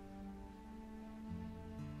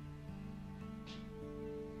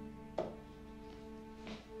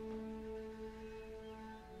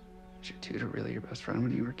 Was your tutor really your best friend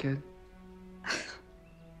when you were a kid?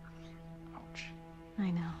 Ouch. I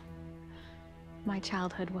know. my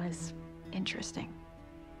childhood was interesting.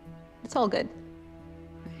 It's all good.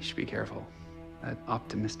 You should be careful. That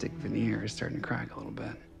optimistic veneer is starting to crack a little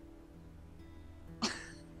bit.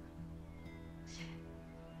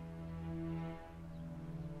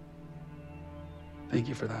 Thank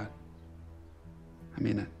you for that. I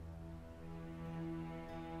mean it.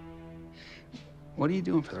 What are you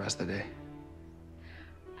doing for the rest of the day?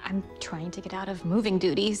 I'm trying to get out of moving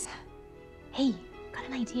duties. Hey, got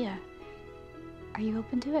an idea. Are you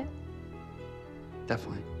open to it?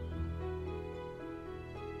 Definitely.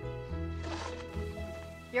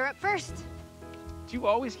 You're up first. Do you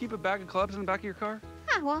always keep a bag of clubs in the back of your car?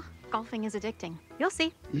 Ah, well, golfing is addicting. You'll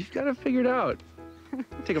see. You've got it figured out.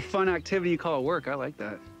 Take a fun activity you call work. I like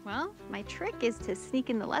that. Well, my trick is to sneak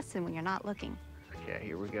in the lesson when you're not looking. Okay,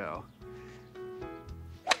 here we go.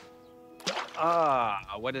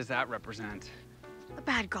 What does that represent? A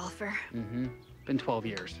bad golfer. Mm-hmm. Been 12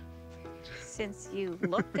 years. Since you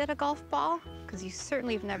looked at a golf ball? Because you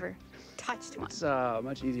certainly have never touched one. It's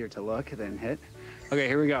much easier to look than hit. Okay,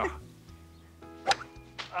 here we go.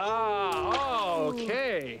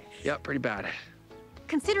 Okay. Yep, pretty bad.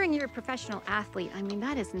 Considering you're a professional athlete, I mean,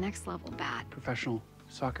 that is next level bad. Professional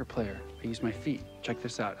soccer player. I use my feet. Check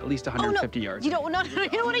this out. At least 150 yards. You don't want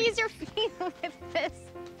to use your feet with this.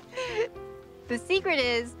 The secret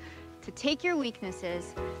is to take your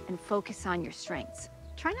weaknesses and focus on your strengths.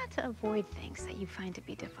 Try not to avoid things that you find to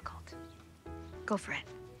be difficult. Go for it.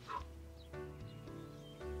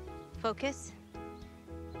 Focus.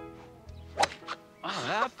 Oh,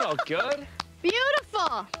 that felt good.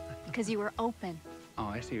 Beautiful! Because you were open. Oh,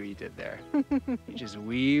 I see what you did there. You just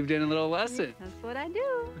weaved in a little lesson. That's what I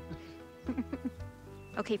do.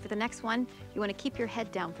 Okay, for the next one, you want to keep your head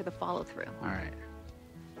down for the follow-through. All right.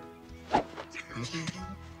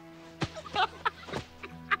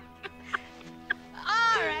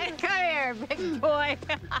 All right, come here, big boy.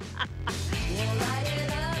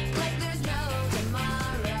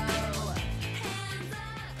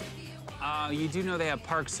 You do know they have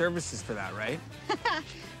park services for that, right?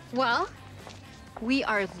 Well, we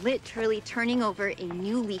are literally turning over a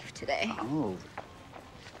new leaf today. Oh.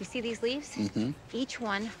 You see these leaves? Mm-hmm. Each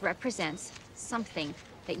one represents something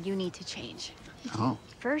that you need to change. Oh.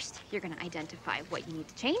 First, you're gonna identify what you need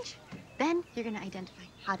to change. Then you're gonna identify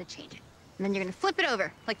how to change it. And then you're gonna flip it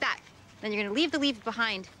over, like that. Then you're gonna leave the leaf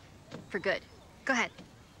behind for good. Go ahead.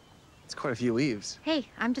 It's quite a few leaves. Hey,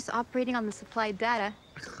 I'm just operating on the supplied data.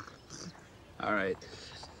 All right.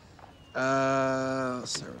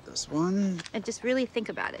 Let's start with this one. And just really think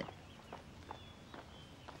about it.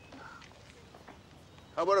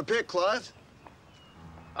 How about a pick, Clive?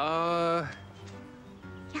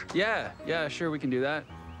 Yeah, sure, we can do that.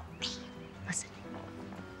 Listen,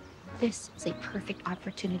 this is a perfect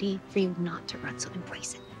opportunity for you not to run, so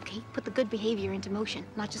embrace it, okay? Put the good behavior into motion,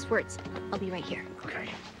 not just words. I'll be right here. Okay.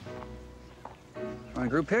 Want a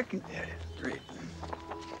group pick? Yeah, great.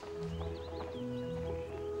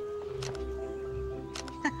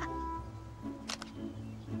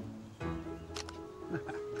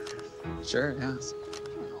 Sure, yes.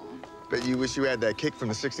 Bet you wish you had that kick from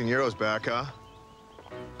the 16 euros back, huh?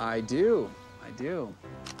 I do.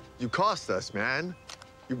 You cost us, man.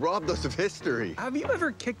 You robbed us of history. Have you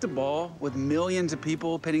ever kicked a ball with millions of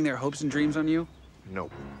people pinning their hopes and dreams on you? No.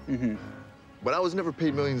 Mm-hmm. But I was never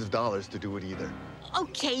paid millions of dollars to do it either.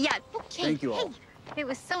 Okay, yeah, okay. Thank you all. Hey, it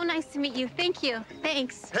was so nice to meet you. Thank you.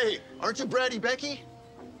 Thanks. Hey, aren't you Braddy Becky?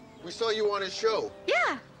 We saw you on his show.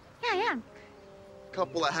 Yeah, yeah.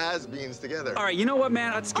 Couple of has-beens together. All right, you know what,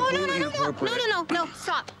 man? That's completely inappropriate. No,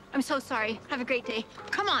 stop. I'm so sorry. Have a great day.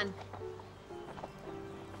 Come on.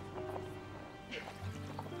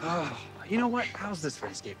 Oh, you know what? How's this for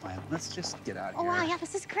an escape plan? Let's just get out of Oh, here. wow, yeah,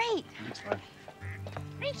 this is great. That's fine.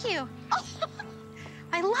 Thank you. Oh,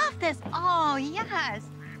 I love this. Oh, yes.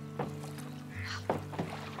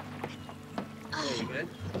 You good?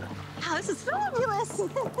 Wow, this is fabulous.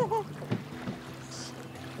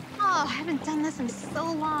 Oh, I haven't done this in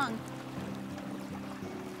so long.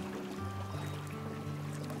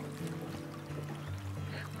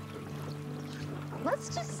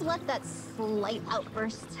 Let's just let that slight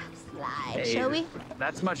outburst slide, Hey, shall we?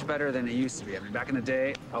 That's much better than it used to be. I mean, back in the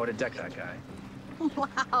day, I would have decked that guy.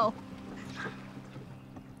 Wow.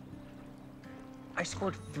 I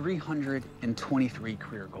scored 323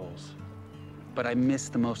 career goals, but I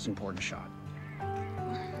missed the most important shot.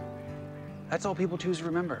 That's all people choose to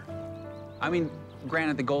remember. I mean,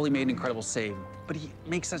 granted, the goalie made an incredible save, but he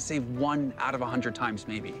makes that save 1 out of 100 times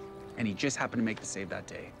maybe, and he just happened to make the save that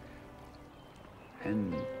day.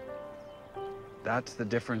 And that's the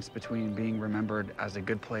difference between being remembered as a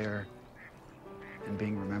good player and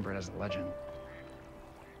being remembered as a legend.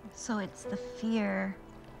 So it's the fear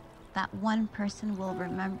that one person will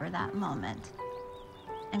remember that moment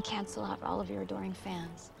and cancel out all of your adoring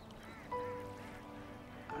fans.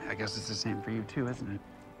 I guess it's the same for you too, isn't it?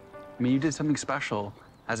 I mean, you did something special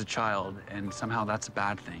as a child, and somehow that's a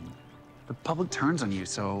bad thing. The public turns on you,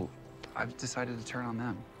 so I've decided to turn on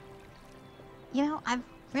them. You know, I've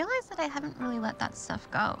realized that I haven't really let that stuff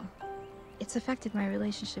go. It's affected my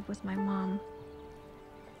relationship with my mom.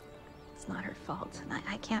 It's not her fault, and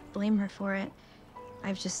I can't blame her for it.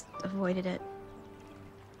 I've just avoided it.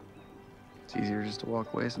 It's easier just to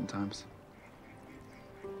walk away sometimes.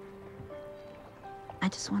 I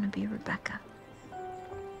just want to be Rebecca.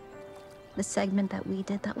 The segment that we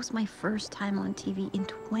did, that was my first time on TV in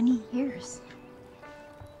 20 years.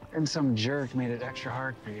 And some jerk made it extra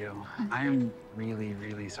hard for you. I am really,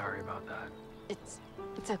 really sorry about that. It's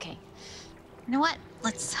okay. You know what?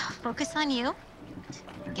 Let's focus on you.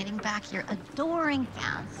 Getting back your adoring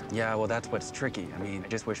fans. Yeah, well, that's what's tricky. I mean, I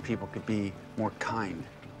just wish people could be more kind.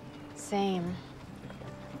 Same.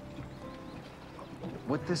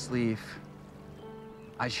 With this leaf,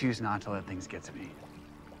 I choose not to let things get to me.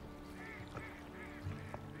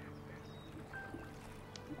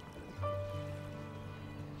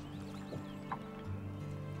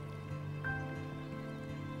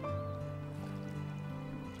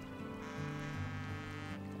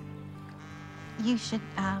 You should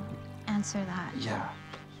answer that. Yeah.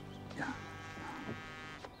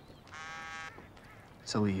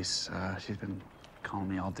 It's Elise. She's been calling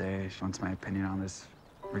me all day. She wants my opinion on this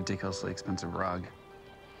ridiculously expensive rug.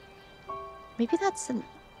 Maybe that's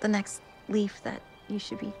the next leaf that you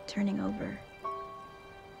should be turning over.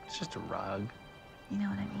 It's just a rug. You know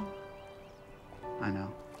what I mean? I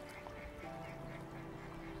know.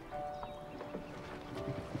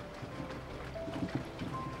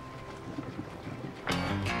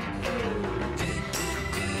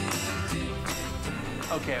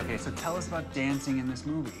 Okay, so tell us about dancing in this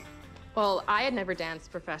movie. Well, I had never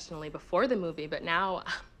danced professionally before the movie, but now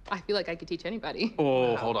I feel like I could teach anybody.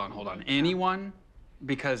 Oh, hold on. Anyone?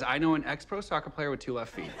 Because I know an ex-pro soccer player with 2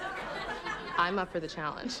 left feet. I'm up for the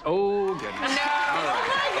challenge. Oh, goodness. No. All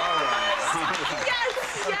right.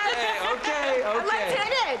 Yes. Okay. Let's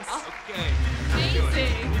hit it. Okay.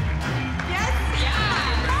 Amazing. Yes.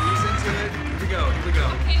 Yeah. Ease into it. Here we go.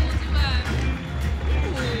 Okay, we'll do a...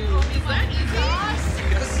 Ooh, is that easy?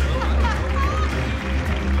 Yes.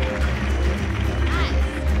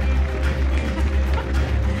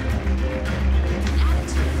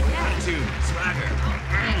 Attitude. Swagger.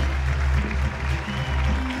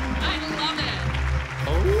 I love it.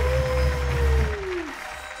 Oh.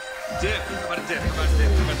 Dip. How about a dip?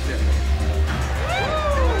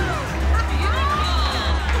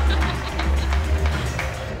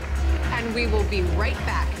 And we will be right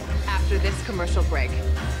back after this commercial break.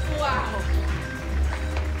 Wow.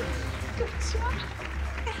 Good job.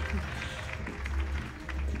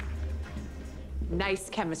 Nice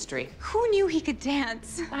chemistry. Who knew he could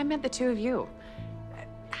dance? I meant the two of you.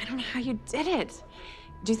 I don't know how you did it.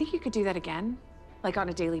 Do you think you could do that again? Like on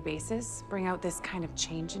a daily basis? Bring out this kind of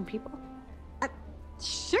change in people?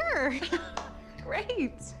 Sure.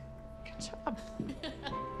 Great. Good job.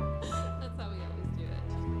 That's how we always do it.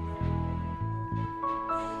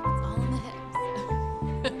 It's all in the hips.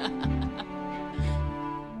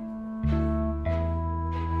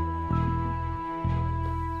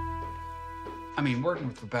 I mean, working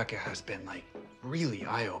with Rebecca has been, like, really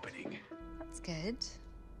eye-opening. That's good.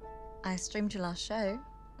 I streamed your last show.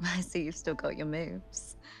 I see you've still got your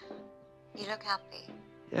moves. You look happy.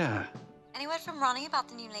 Yeah. Any word from Ronnie about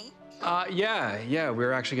the new league? Yeah.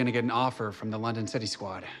 We're actually gonna get an offer from the London City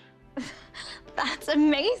squad. That's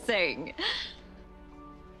amazing.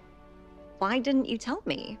 Why didn't you tell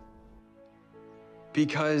me?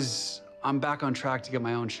 Because I'm back on track to get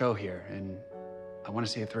my own show here, and I want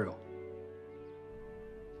to see it through.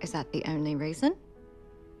 Is that the only reason?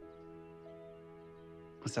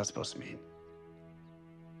 What's that supposed to mean?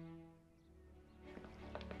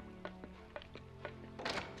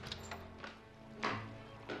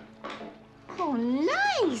 Oh,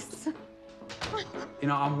 nice. You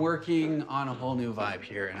know, I'm working on a whole new vibe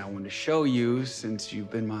here, and I wanted to show you since you've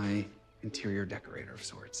been my interior decorator of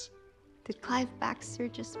sorts. Did Clive Baxter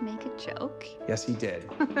just make a joke? Yes, he did.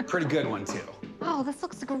 Pretty good one, too. Oh, this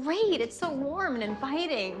looks great. It's so warm and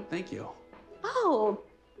inviting. Thank you. Oh,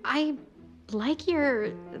 I like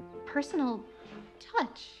your personal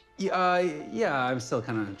touch. Yeah, I'm still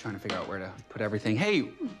kind of trying to figure out where to put everything. Hey,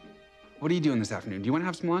 what are you doing this afternoon? Do you want to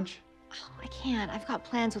have some lunch? Oh, I can't. I've got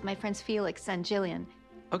plans with my friends Felix and Jillian.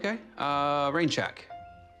 Okay, rain check.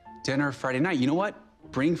 Dinner Friday night. You know what?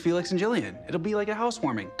 Bring Felix and Jillian. It'll be like a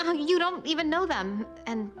housewarming. Oh, you don't even know them,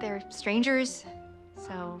 and they're strangers,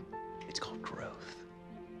 so... It's called growth.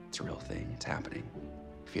 It's a real thing. It's happening.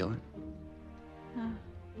 Feel it?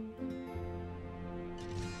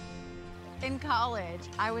 In college,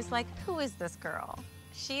 I was like, who is this girl?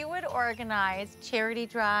 She would organize charity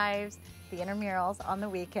drives, the intramurals on the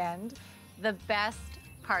weekend, the best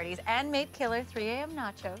parties, and made killer 3 a.m.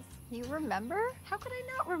 nachos. You remember? How could I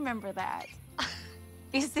not remember that?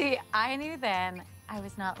 You see, I knew then I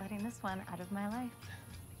was not letting this one out of my life.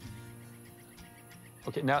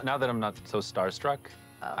 Okay, now that I'm not so starstruck,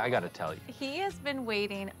 I gotta tell you. He has been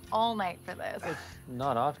waiting all night for this. It's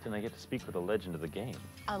not often I get to speak with a legend of the game.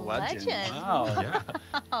 A legend? Wow, yeah.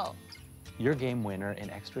 Oh. Your game winner in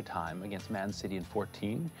extra time against Man City in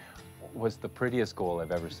 14 was the prettiest goal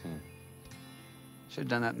I've ever seen. Should have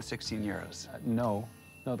done that in the 16 Euros. No,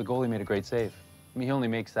 the goalie made a great save. I mean, he only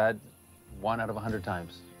makes that 1 out of 100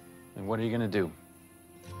 times. And what are you gonna do?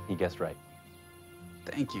 He guessed right.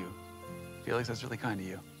 Thank you. Felix, that's really kind of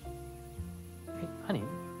you. Hey, honey,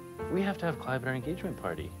 we have to have Clive at our engagement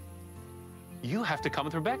party. You have to come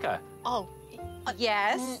with Rebecca. Oh,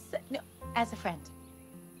 yes. No, as a friend.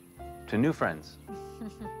 To new friends.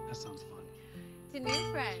 That sounds fun. To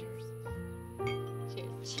new friends.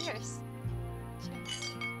 Cheers. Cheers.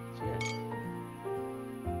 Cheers.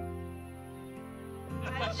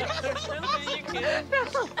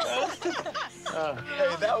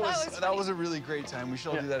 Hey, that was a really great time. We should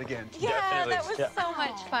all do that again. Yeah, Definitely. that was so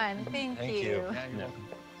much fun. Thank you. Yeah, you're welcome.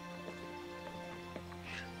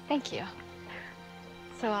 Thank you.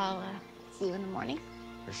 So I'll see you in the morning.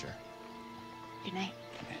 For sure. Good night.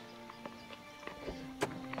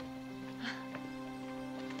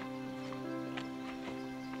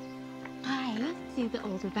 Hi, see the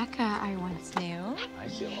old Rebecca I once knew. I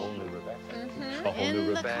see a whole new Rebecca. Mhm. A whole In new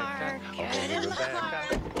the Rebecca. car. A whole Good, new in the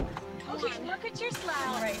Rebecca. Okay, look at your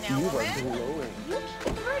smile right now, You woman. are glowing. You're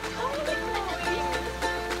totally glowing.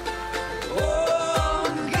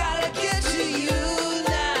 Oh, gotta get to you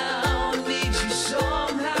now. Need you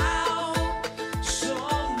somehow,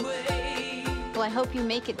 some way. Well, I hope you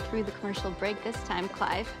make it through the commercial break this time,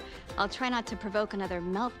 Clive. I'll try not to provoke another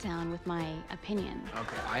meltdown with my opinion.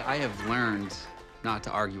 Okay, I have learned not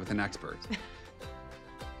to argue with an expert.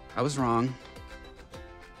 I was wrong.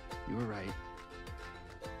 You were right.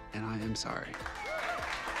 And I am sorry.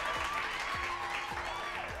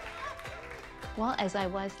 Well, as I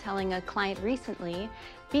was telling a client recently,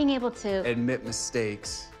 being able to... Admit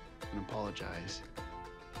mistakes and apologize.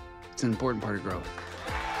 It's an important part of growth.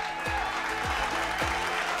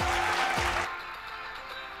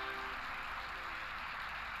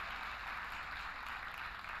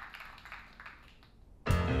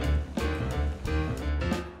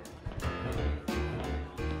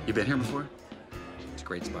 You been here before? It's a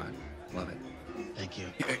great spot. Love it. Thank you.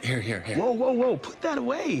 Here. Whoa, whoa, whoa. Put that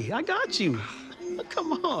away. I got you.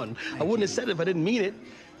 Come on. I wouldn't have said it if I didn't mean it.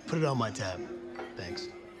 Put it on my tab. Thanks.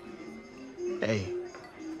 Hey,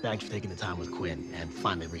 thanks for taking the time with Quinn and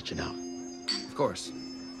finally reaching out. Of course.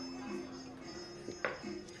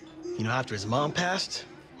 You know, after his mom passed,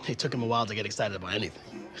 it took him a while to get excited about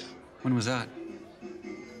anything. When was that?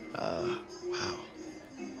 Wow.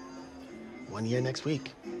 1 year next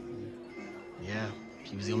week. Yeah,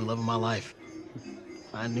 she was the only love of my life.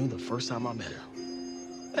 I knew the first time I met her.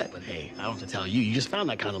 But hey, I don't have to tell you, you just found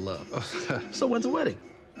that kind of love. So when's the wedding?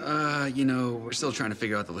 You know, we're still trying to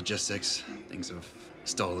figure out the logistics. Things have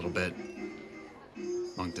stalled a little bit.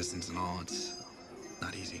 Long distance and all, it's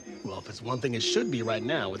not easy. Well, if it's one thing it should be right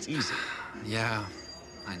now, it's easy. Yeah,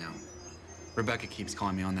 I know. Rebecca keeps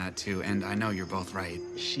calling me on that too, and I know you're both right.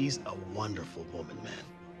 She's a wonderful woman, man.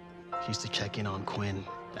 She used to check in on Quinn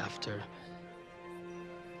after.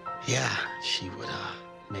 Yeah, she would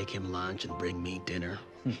make him lunch and bring me dinner.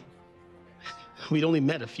 We'd only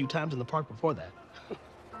met a few times in the park before that.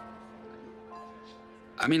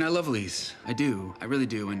 I mean, I love Elise. I do. I really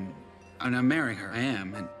do. And I'm marrying her. I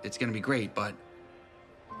am. And it's going to be great. But,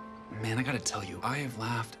 man, I got to tell you, I have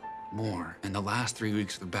laughed more in the last 3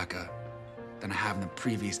 weeks with Rebecca than I have in the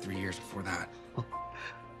previous 3 years before that.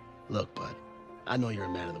 Look, bud, I know you're a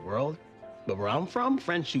man of the world, but where I'm from,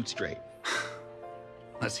 friends shoot straight.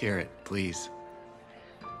 Let's hear it, please.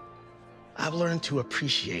 I've learned to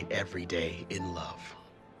appreciate every day in love.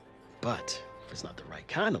 But if it's not the right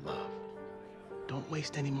kind of love, don't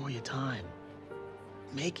waste any more of your time.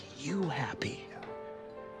 Make you happy.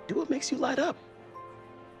 Do what makes you light up,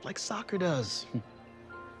 like soccer does. Do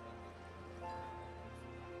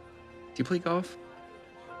you play golf?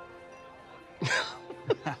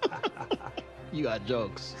 You got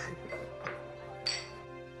jokes.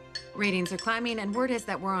 Ratings are climbing, and word is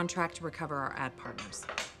that we're on track to recover our ad partners.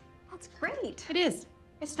 That's great. It is.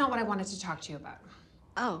 It's not what I wanted to talk to you about.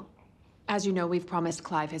 Oh. As you know, we've promised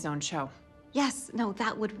Clive his own show. Yes, no,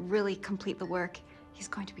 that would really complete the work. He's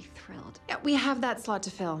going to be thrilled. Yeah, we have that slot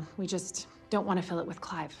to fill. We just don't want to fill it with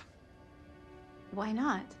Clive. Why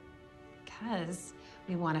not? Because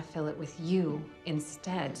we want to fill it with you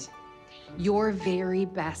instead. Your very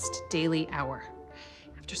best daily hour.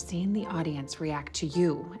 After seeing the audience react to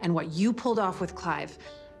you and what you pulled off with Clive,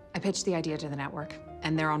 I pitched the idea to the network,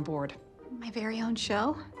 and they're on board. My very own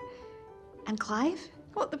show? And Clive?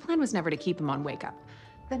 Well, the plan was never to keep him on Wake Up.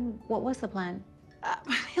 Then what was the plan?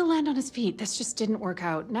 He'll land on his feet. This just didn't work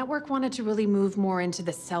out. Network wanted to really move more into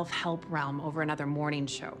the self-help realm over another morning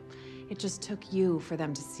show. It just took you for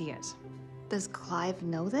them to see it. Does Clive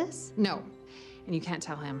know this? No, and you can't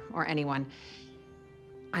tell him or anyone.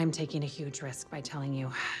 I'm taking a huge risk by telling you,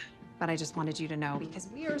 but I just wanted you to know because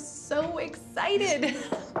we are so excited.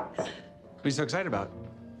 What are you so excited about?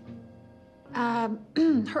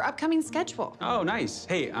 Her upcoming schedule. Oh, nice.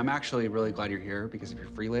 Hey, I'm actually really glad you're here because if you're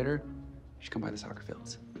free later, you should come by the soccer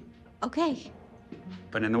fields. Okay.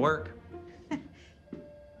 Put in the work.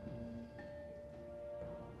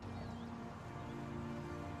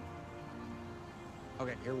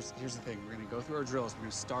 Okay, here's the thing. We're gonna go through our drills. We're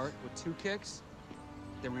gonna start with 2 kicks,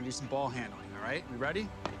 then we're gonna do some ball handling, all right? We ready?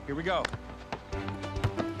 Here we go.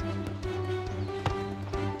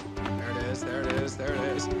 There it is, there it is, there it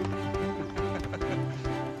is.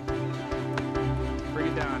 Bring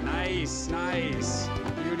it down, nice, nice.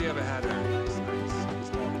 Beauty of a header, nice, nice. Nice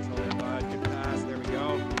ball control there, bud, good pass, there we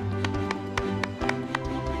go.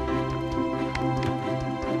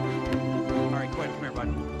 All right, Quinn, come here, bud.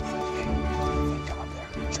 Come up there,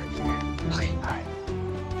 try to come here. Okay, all right.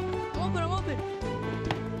 I'm open.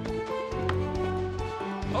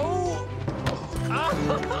 Oh! Ah!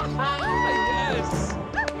 Yes!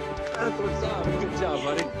 That's what's up. Good job,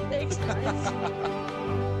 buddy. Thanks, guys.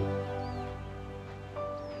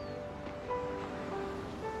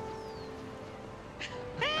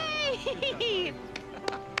 Hey!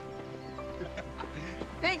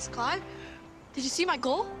 Thanks, Clive. Did you see my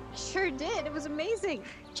goal? Sure did. It was amazing.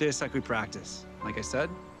 Just like we practice. Like I said,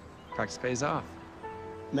 practice pays off.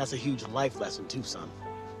 And that's a huge life lesson too, son.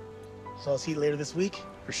 So I'll see you later this week?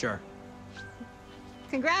 For sure.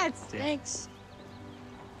 Congrats. Thanks.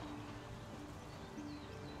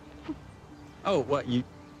 Oh, what, you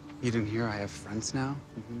didn't hear I have friends now?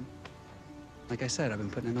 Mm-hmm. Like I said, I've been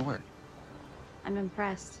putting in the work. I'm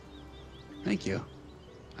impressed. Thank you.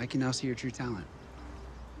 I can now see your true talent.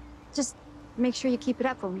 Just make sure you keep it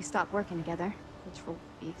up when we stop working together, which will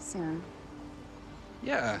be soon.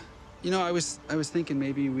 Yeah. You know, I was thinking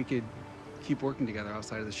maybe we could keep working together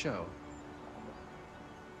outside of the show.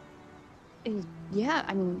 Yeah,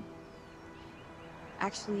 I mean,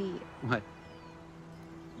 actually, What?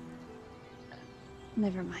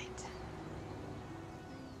 never mind.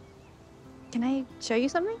 Can I show you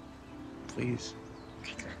something? Please.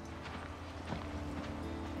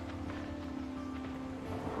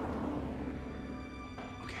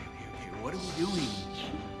 Okay, what are we doing?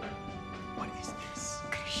 What is this? I'm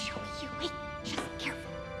gonna show you. Wait, just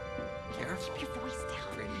careful. Careful. Keep your voice down.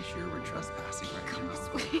 Pretty sure we're trespassing right Come now. this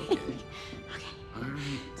way. Okay. Okay. All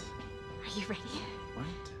right. Are you ready?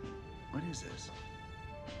 What? What is this?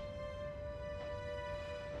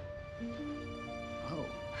 Oh.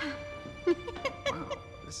 Wow,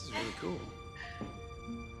 this is really cool.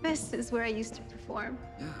 This is where I used to perform.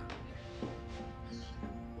 Yeah.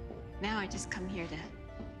 Now I just come here to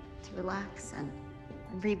relax and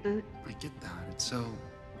reboot. I get that. It's so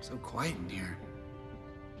quiet in here.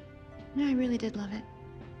 No, I really did love it.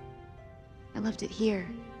 I loved it here,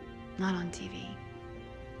 not on TV.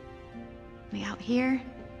 Like out here,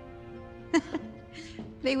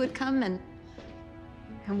 they would come and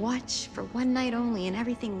watch for one night only, and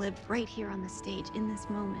everything lived right here on the stage in this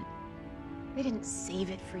moment. They didn't save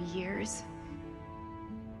it for years.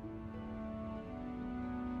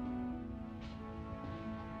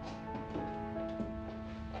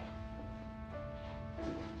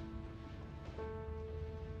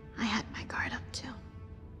 I had my guard up too.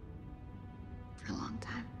 For a long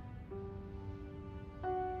time.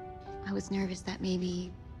 I was nervous that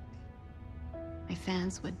maybe my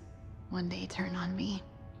fans would one day turn on me.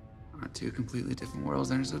 Our 2 completely different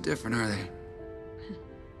worlds aren't so different, are they?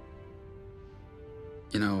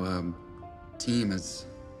 You know, team has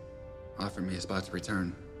offered me a spot to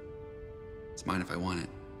return. It's mine if I want it.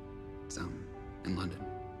 It's in London.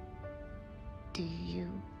 Do you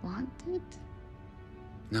want it?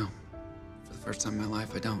 No. For the first time in my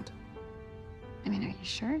life, I don't. I mean, are you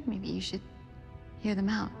sure? Maybe you should hear them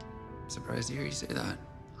out. surprised to hear you say that.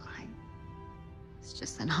 It's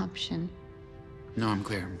just an option. No, I'm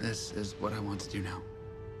clear. This is what I want to do now.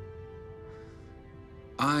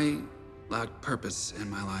 I lacked purpose in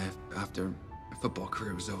my life after my football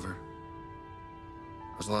career was over.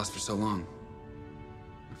 I was lost for so long.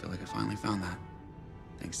 I feel like I finally found that,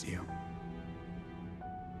 thanks to you.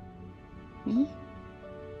 Me?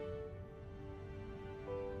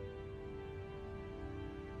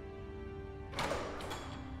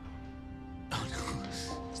 Oh no,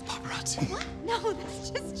 it's paparazzi. What? No,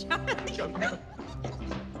 that's just Charlie.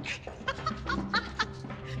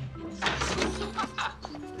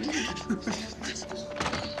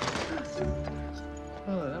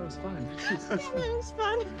 Oh, that was fun. That was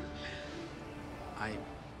fun.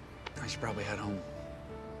 I should probably head home.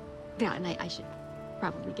 Yeah, and I should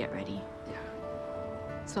probably get ready. Yeah.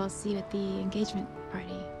 So I'll see you at the engagement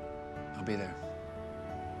party. I'll be there.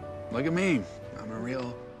 Look at me. I'm a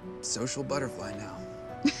real social butterfly now.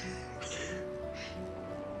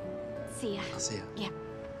 See ya. I'll see ya. Yeah.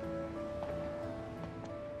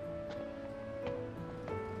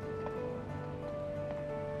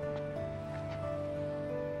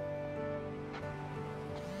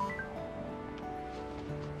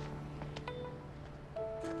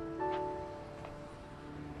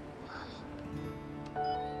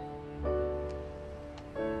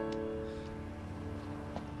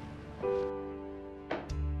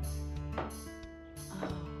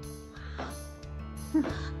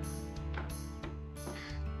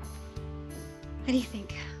 What do you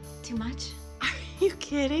think? Too much? Are you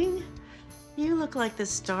kidding? You look like the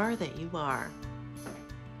star that you are.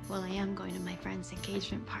 Well, I am going to my friend's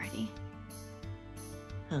engagement party.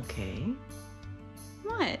 Okay.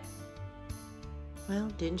 What? Well,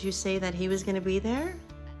 didn't you say that he was going to be there?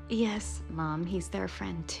 Yes, Mom. He's their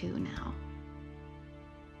friend too now.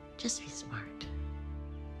 Just be smart.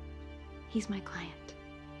 He's my client.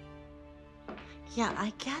 Yeah,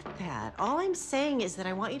 I get that. All I'm saying is that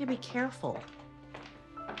I want you to be careful.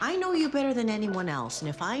 I know you better than anyone else, and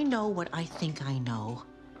if I know what I think I know,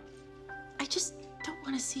 I just don't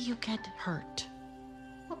want to see you get hurt.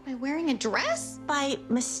 What, by wearing a dress? By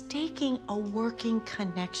mistaking a working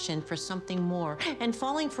connection for something more and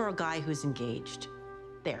falling for a guy who's engaged.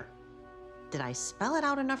 There. Did I spell it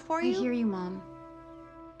out enough for you? I hear you, Mom.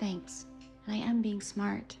 Thanks. And I am being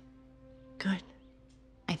smart. Good.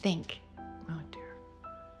 I think. Oh,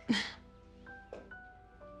 dear.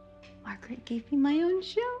 Margaret gave me my own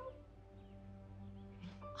show.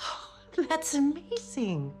 Oh, that's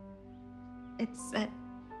amazing. It's at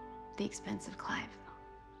the expense of Clive.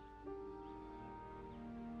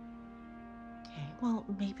 Okay, well,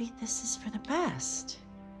 maybe this is for the best.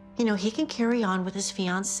 You know, he can carry on with his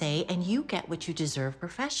fiancée, and you get what you deserve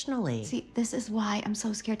professionally. See, this is why I'm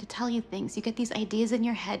so scared to tell you things. You get these ideas in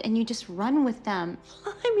your head, and you just run with them.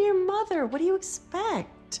 I'm your mother. What do you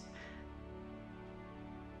expect?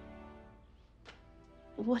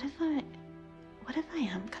 What if I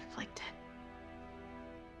am conflicted?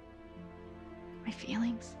 My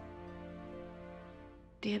feelings?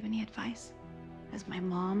 Do you have any advice? As my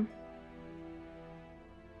mom?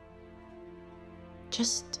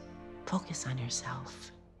 Just focus on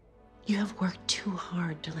yourself. You have worked too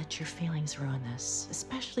hard to let your feelings ruin this,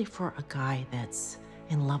 especially for a guy that's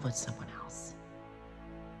in love with someone else.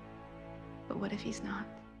 But what if he's not?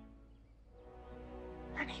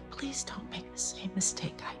 Honey, please don't make the same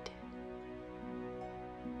mistake I did.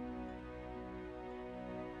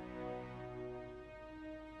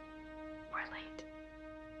 We're late.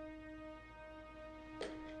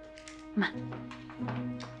 Come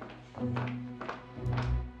on.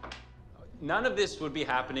 None of this would be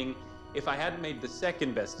happening if I hadn't made the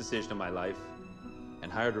second best decision of my life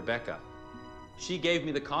and hired Rebecca. She gave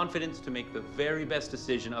me the confidence to make the very best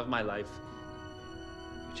decision of my life,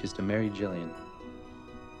 which is to marry Jillian,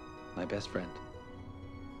 my best friend.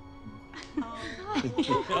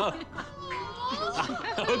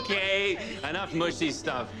 Okay, enough mushy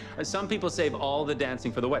stuff. Some people save all the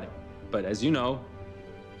dancing for the wedding, but as you know,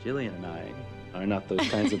 Jillian and I are not those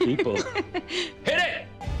kinds of people. Hit it!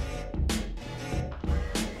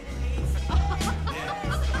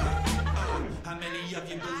 How many of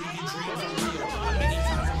you believe your dreams are real? How many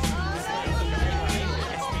times have you been saying the right thing?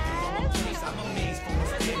 And speaking from a place, I'm amazed from a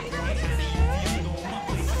standpoint. How do you feel on my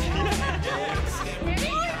place? Stand with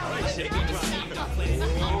me, how I shake it, receive the place. Be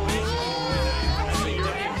your bitch, I say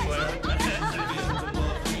damn well.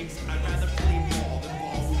 I'd rather play ball than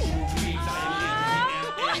ball with you dreams. I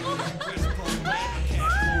am in Chris Paul, cash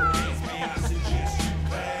for days. May I suggest you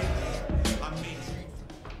pay? I made you.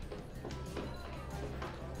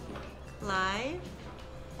 Clive,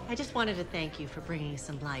 I just wanted to thank you for bringing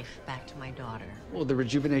some life back to my daughter. Well, the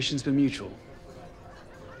rejuvenation's been mutual.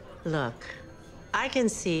 Look, I can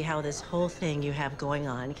see how this whole thing you have going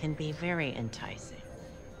on can be very enticing.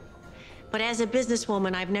 But as a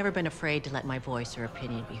businesswoman, I've never been afraid to let my voice or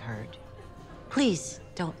opinion be heard. Please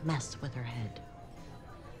don't mess with her head.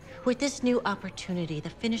 With this new opportunity, the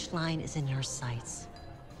finish line is in her sights.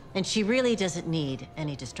 And she really doesn't need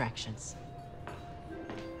any distractions.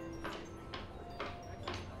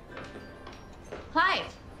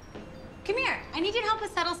 Clive, come here. I need you to help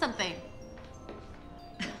us settle something.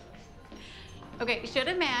 Okay, should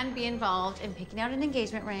a man be involved in picking out an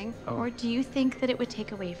engagement ring, or do you think that it would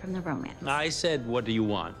take away from the romance? I said, what do you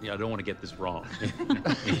want? Yeah, I don't want to get this wrong.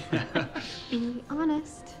 Be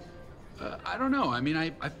honest. I don't know. I mean,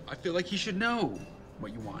 I feel like he should know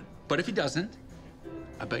what you want. But if he doesn't,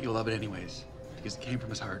 I bet you'll love it anyways, because it came from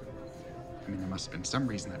his heart. I mean, there must have been some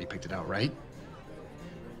reason that he picked it out, right?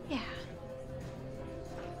 Yeah.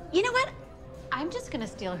 You know what? I'm just gonna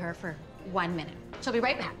steal her for 1 minute. She'll be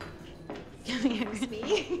right back. Excuse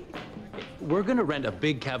me. We're gonna rent a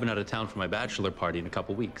big cabin out of town for my bachelor party in a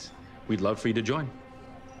couple weeks. We'd love for you to join.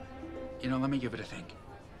 You know, let me give it a think.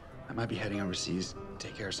 I might be heading overseas to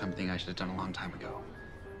take care of something I should have done a long time ago.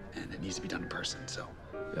 And it needs to be done in person, so.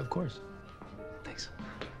 Yeah, of course. Thanks.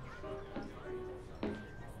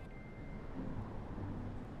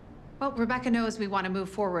 Well, Rebecca knows we want to move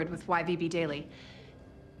forward with YVB Daily.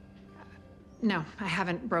 No, I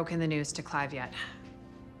haven't broken the news to Clive yet.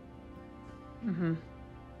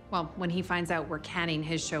 Well, when he finds out we're canning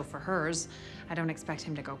his show for hers, I don't expect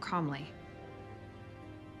him to go calmly.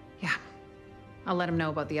 Yeah, I'll let him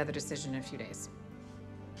know about the other decision in a few days.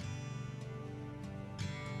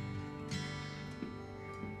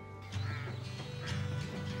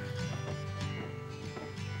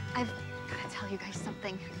 I've got to tell you guys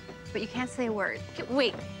something, but you can't say a word.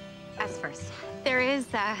 Wait, us first. There is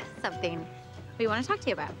something we want to talk to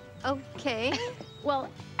you about. Okay. Well,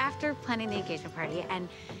 after planning the engagement party and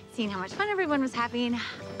seeing how much fun everyone was having,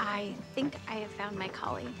 I think I have found my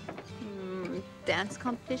calling. Dance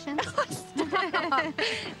competitions?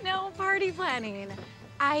 No, party planning.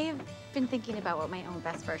 I've been thinking about what my own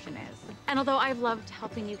best version is. And although I've loved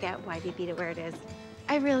helping you get YVB to where it is,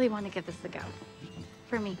 I really want to give this a go.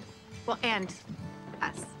 For me. Well, and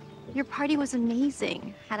us. Your party was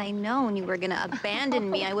amazing. Had I known you were gonna abandon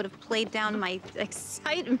me, I would have played down my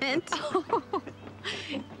excitement.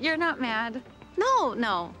 You're not mad? No,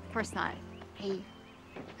 of course not. Hey,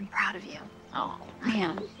 I'm proud of you. Oh, I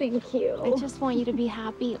am. Thank you. I just want you to be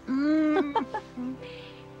happy. And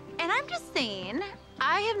I'm just saying,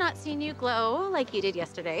 I have not seen you glow like you did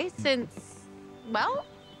yesterday since, well,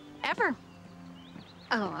 ever.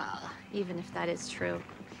 Oh, well, even if that is true,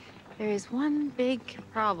 there is one big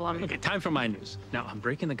problem. Okay, time for my news. Now, I'm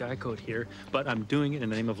breaking the guy code here, but I'm doing it in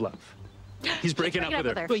the name of love. He's breaking up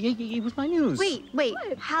with her. Well, it was my news. Wait,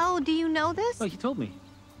 how do you know this? Oh, he told me.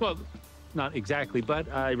 Well, not exactly,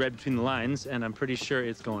 but I read between the lines, and I'm pretty sure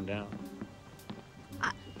it's going down.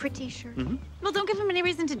 Pretty sure? Well, don't give him any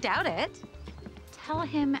reason to doubt it. Tell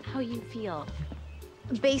him how you feel.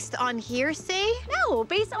 Based on hearsay? No,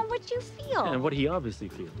 based on what you feel. And what he obviously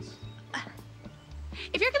feels.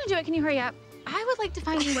 If you're gonna do it, can you hurry up? I would like to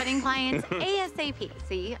find you wedding clients ASAP.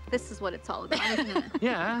 See, this is what it's all about, isn't it?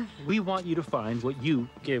 Yeah, we want you to find what you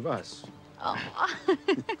gave us. Oh.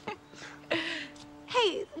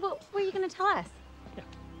 Hey, what were you gonna tell us?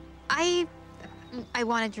 I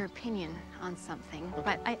wanted your opinion on something,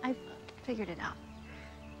 but I figured it out.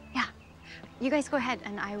 Yeah, you guys go ahead,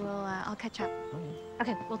 and I'll catch up.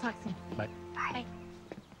 Okay, we'll talk soon. Bye. Bye.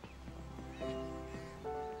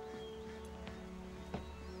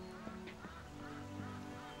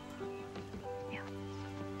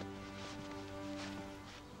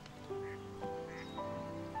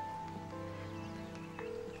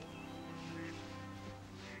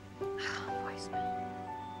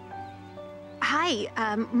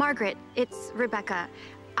 Hi, Margaret. It's Rebecca.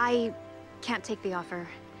 I can't take the offer.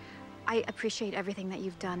 I appreciate everything that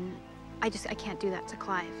you've done. I can't do that to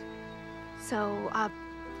Clive. So,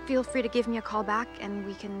 feel free to give me a call back and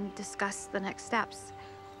we can discuss the next steps.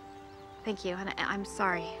 Thank you, and I'm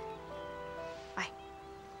sorry. Bye.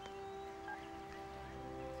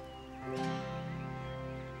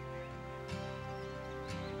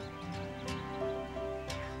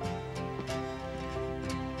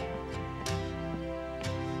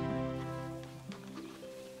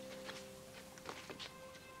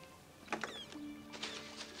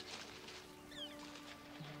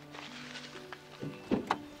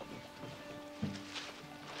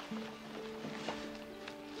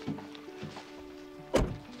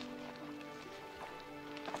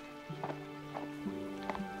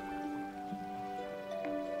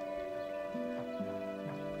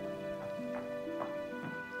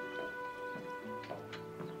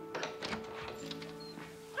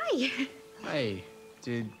 Hi. Hey,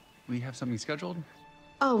 did we have something scheduled?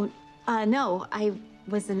 Oh, no, I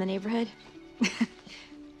was in the neighborhood.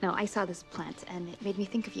 No, I saw this plant and it made me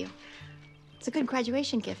think of you. It's a good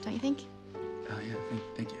graduation gift, don't you think? Yeah,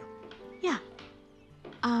 thank you. Yeah.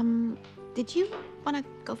 Did you want to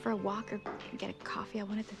go for a walk or get a coffee? I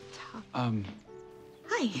wanted to talk.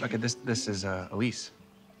 Hi. Rebecca, this is Elise.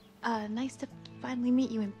 Nice to finally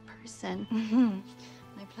meet you in person.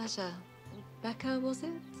 My pleasure. Becca, was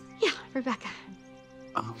it? Yeah, Rebecca.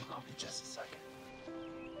 I'll be just a second.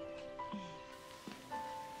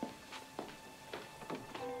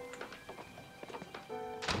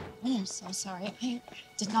 I am so sorry. I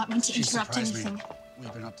did not mean to She interrupt surprised anything. me.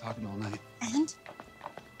 We've been up talking all night. And?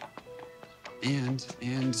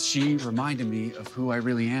 And she reminded me of who I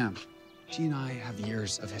really am. She and I have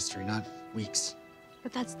years of history, not weeks.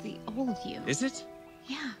 But that's the old you. Is it?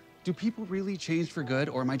 Yeah. Do people really change for good,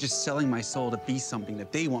 or am I just selling my soul to be something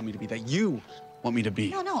that they want me to be, that you want me to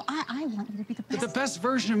be? No, I want you to be the best. The best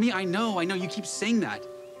version of me, I know, you keep saying that.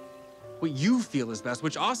 What you feel is best,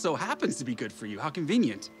 which also happens to be good for you. How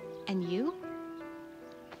convenient. And you?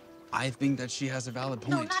 I think that she has a valid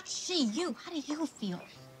point. No, not she, you. How do you feel?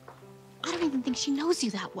 I don't even think she knows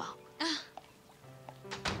you that well.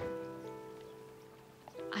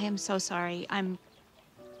 I am so sorry. I'm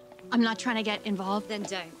not trying to get involved. Then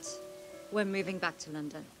don't. We're moving back to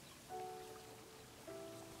London.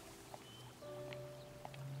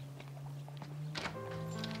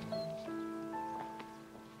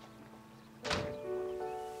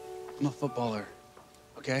 I'm a footballer,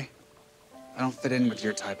 okay? I don't fit in with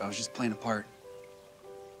your type. I was just playing a part.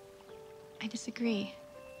 I disagree.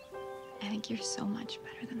 I think you're so much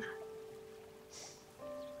better than that.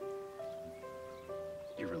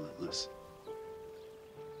 You're relentless.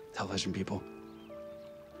 Television people.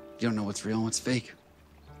 You don't know what's real and what's fake.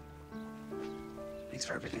 Thanks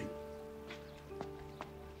for everything.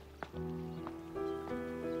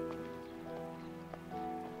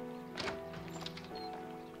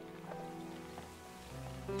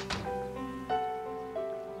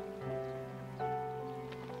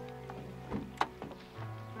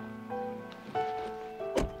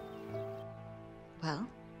 Well?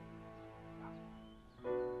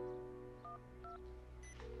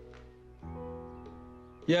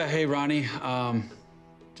 Yeah, hey, Ronnie.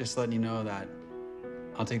 Just letting you know that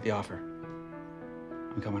I'll take the offer.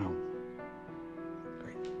 I'm coming home.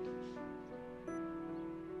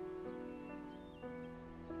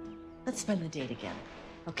 Let's spend the day together,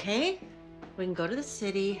 okay? We can go to the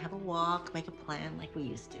city, have a walk, make a plan like we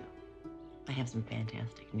used to. I have some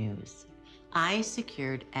fantastic news. I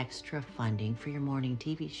secured extra funding for your morning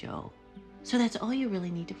TV show. So that's all you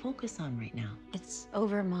really need to focus on right now. It's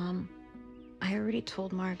over, Mom. I already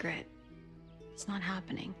told Margaret. It's not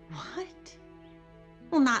happening. What?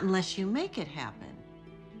 Well, not unless you make it happen.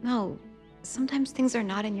 No, sometimes things are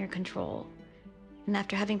not in your control. And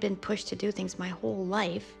after having been pushed to do things my whole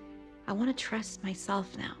life, I want to trust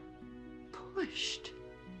myself now. Pushed?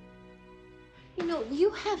 You know, you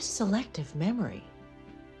have selective memory.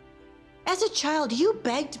 As a child, you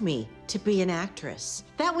begged me to be an actress.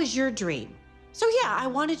 That was your dream. So yeah, I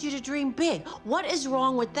wanted you to dream big. What is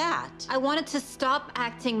wrong with that? I wanted to stop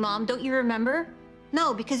acting, Mom. Don't you remember?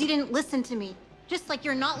 No, because you didn't listen to me. Just like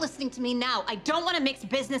you're not listening to me now. I don't want to mix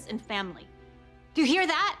business and family. Do you hear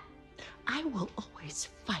that? I will always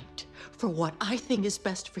fight for what I think is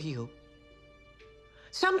best for you.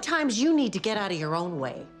 Sometimes you need to get out of your own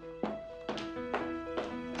way.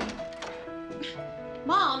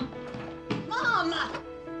 Mom! Mom!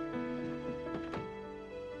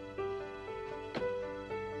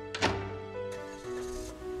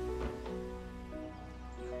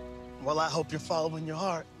 Well, I hope you're following your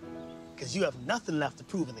heart, because you have nothing left to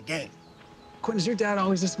prove in the game. Quentin, is your dad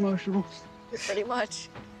always this emotional? Pretty much.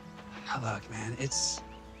 Look, man, it's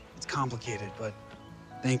complicated, but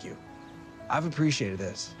thank you. I've appreciated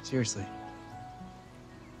this, seriously.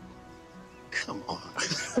 Come on.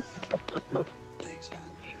 Thanks, man.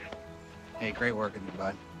 Hey, great work with you,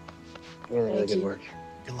 bud. Really Really good you. work.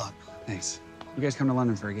 Good luck. Thanks. You guys come to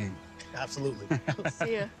London for a game. Absolutely.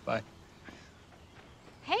 See ya. Bye.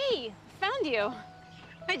 Hey, found you.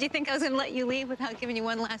 Did you think I was gonna let you leave without giving you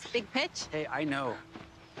one last big pitch? Hey, I know.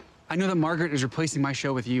 I know that Margaret is replacing my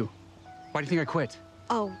show with you. Why do you think I quit?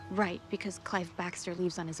 Oh, right, because Clive Baxter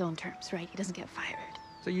leaves on his own terms, right? He doesn't get fired.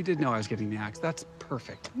 So you did know I was getting the axe. That's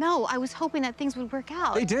perfect. No, I was hoping that things would work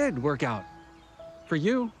out. They did work out. For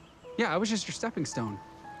you, yeah, I was just your stepping stone.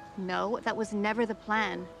 No, that was never the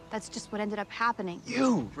plan. That's just what ended up happening.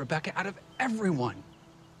 You, Rebecca, out of everyone.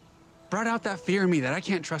 brought out that fear in me that I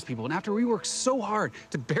can't trust people. And after we worked so hard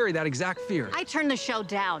to bury that exact fear. I turned the show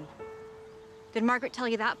down. Did Margaret tell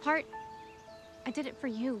you that part? I did it for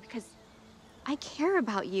you because I care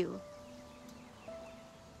about you.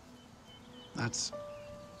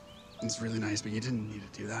 It's really nice, but you didn't need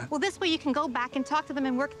to do that. Well, this way you can go back and talk to them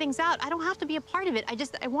and work things out. I don't have to be a part of it.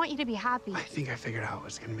 I want you to be happy. I think I figured out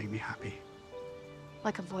what's gonna make me happy.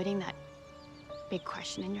 Like avoiding that big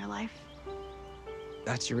question in your life.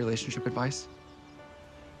 That's your relationship advice?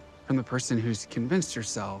 From the person who's convinced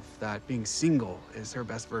herself that being single is her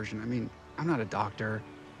best version. I mean, I'm not a doctor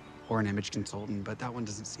or an image consultant, but that one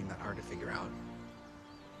doesn't seem that hard to figure out.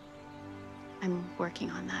 I'm working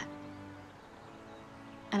on that.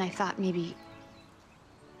 And I thought maybe...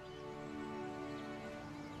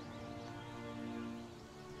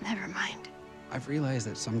 Never mind. I've realized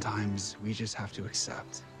that sometimes we just have to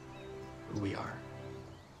accept who we are.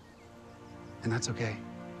 And that's okay.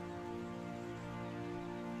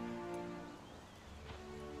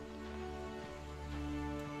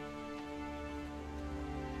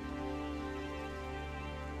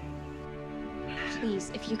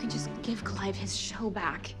 Please, if you could just give Clive his show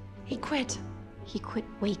back. He quit. He quit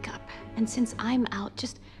Wake Up. And since I'm out,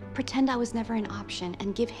 just pretend I was never an option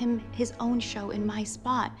and give him his own show in my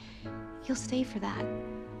spot. He'll stay for that.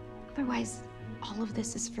 Otherwise, all of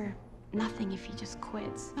this is for nothing if he just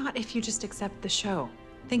quits. Not if you just accept the show.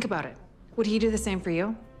 Think about it. Would he do the same for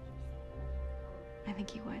you? I think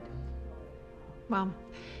he would. Well,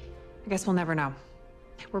 I guess we'll never know.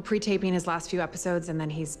 We're pre-taping his last few episodes and then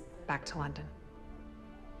he's back to London.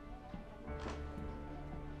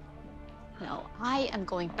 No, I am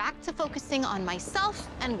going back to focusing on myself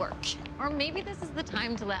and work. Or maybe this is the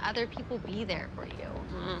time to let other people be there for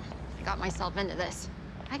you. I got myself into this.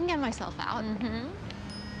 I can get myself out.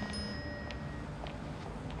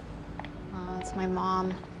 Oh, it's my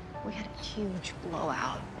mom. We had a huge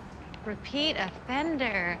blowout. Repeat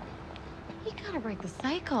offender. You gotta break the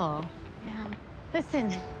cycle. Yeah.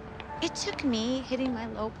 Listen, it took me hitting my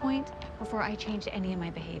low point before I changed any of my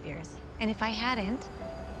behaviors. And if I hadn't,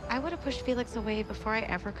 I would have pushed Felix away before I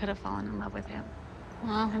ever could have fallen in love with him.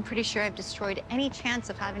 Well, I'm pretty sure I've destroyed any chance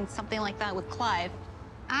of having something like that with Clive.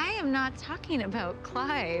 I am not talking about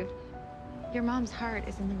Clive. Your mom's heart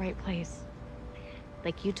is in the right place.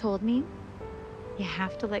 Like you told me, you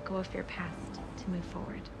have to let go of your past to move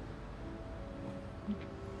forward.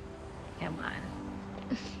 Come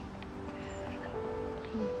on.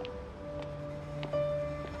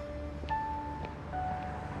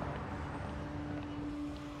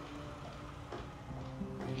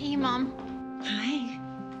 Hey, Mom. Hi.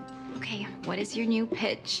 Okay, what is your new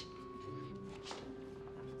pitch?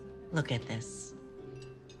 Look at this.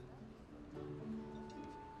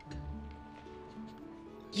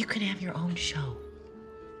 You could have your own show.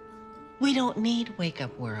 We don't need Wake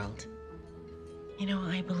Up World. You know,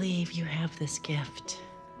 I believe you have this gift.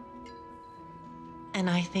 And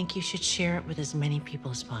I think you should share it with as many people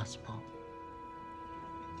as possible.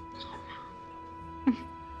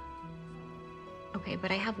 Okay,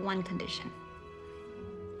 but I have one condition.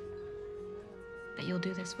 That you'll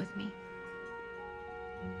do this with me.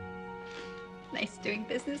 Nice doing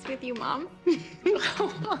business with you, Mom.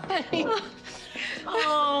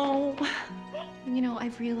 Oh. You know,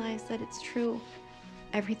 I've realized that it's true.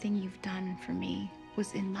 Everything you've done for me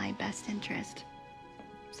was in my best interest.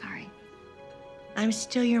 Sorry. I'm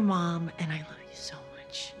still your mom, and I love you so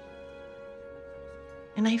much.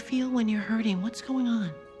 And I feel when you're hurting, what's going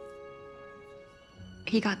on?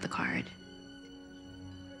 He got the card.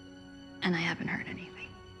 And I haven't heard anything.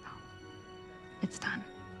 So it's done.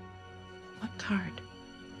 What card?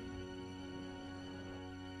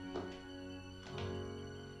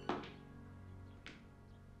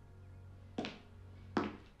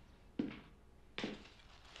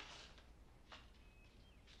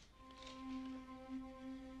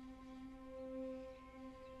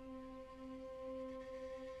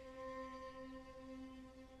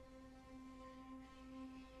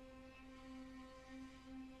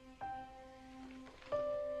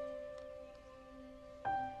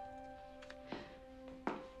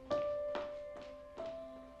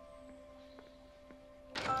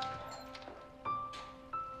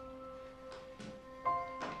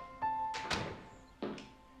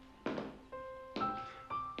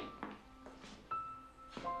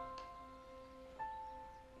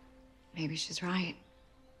 Maybe she's right.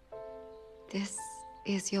 This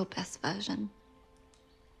is your best version.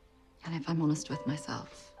 And if I'm honest with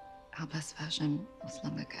myself, our best version was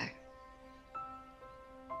long ago.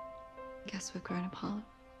 Guess we've grown apart.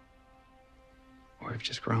 Or we've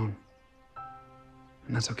just grown.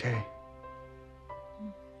 And that's okay.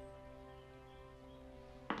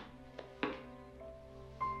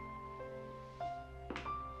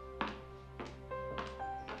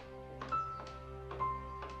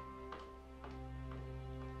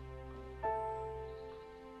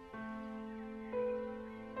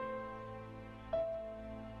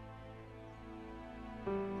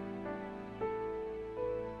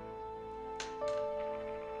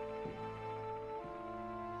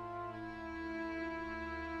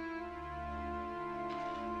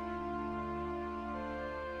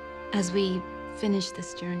 As we finish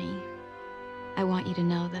this journey, I want you to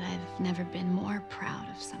know that I've never been more proud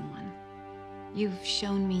of someone. You've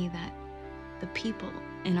shown me that the people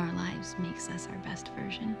in our lives makes us our best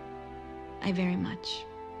version. I very much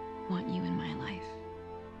want you in my life.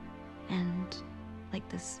 And like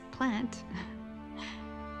this plant,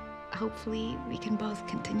 hopefully we can both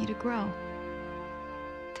continue to grow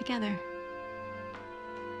together.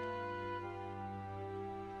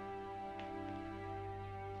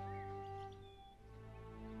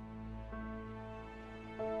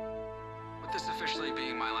 With this officially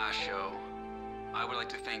being my last show, I would like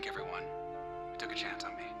to thank everyone who took a chance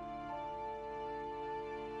on me.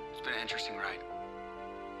 It's been an interesting ride.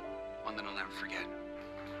 One that I'll never forget.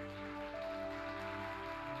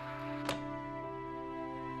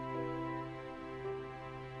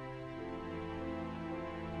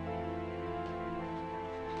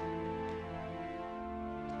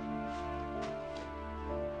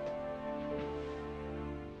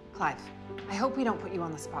 Clive, I hope we don't put you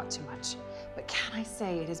on the spot too much, but can I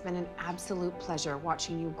say it has been an absolute pleasure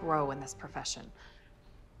watching you grow in this profession.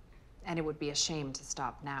 And it would be a shame to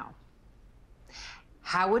stop now.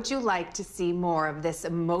 How would you like to see more of this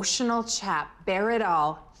emotional chap bear it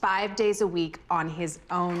all 5 days a week on his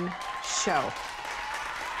own show?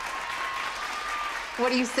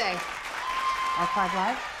 What do you say? Our Clive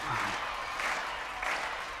Live?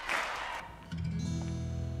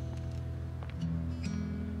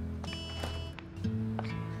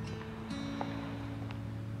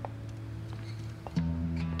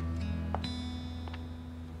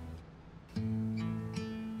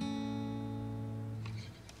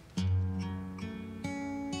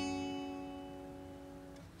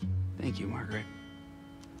 Thank you, Margaret.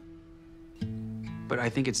 But I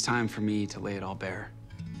think it's time for me to lay it all bare.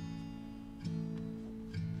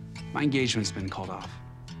 My engagement's been called off.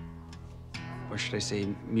 Or should I say,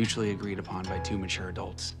 mutually agreed upon by two mature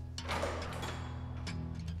adults.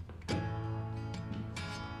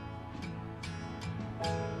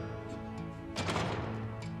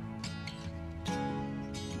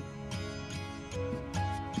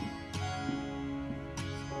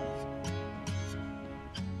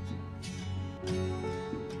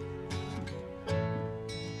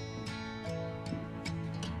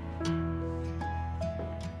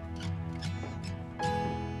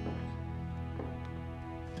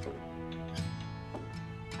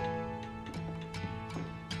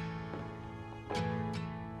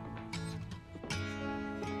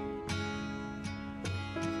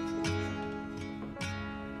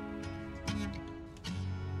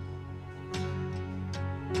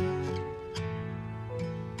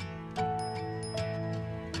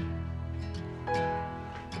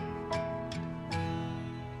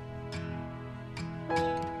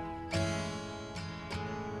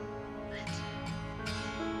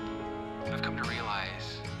 I've come to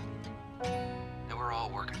realize that we're all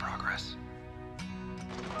work in progress.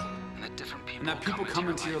 And that different people come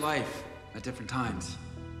into your life at different times.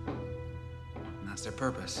 And that's their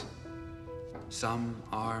purpose. Some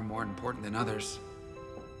are more important than others.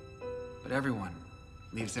 But everyone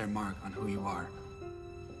leaves their mark on who you are.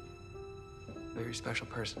 A very special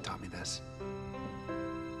person taught me this.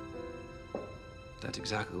 That's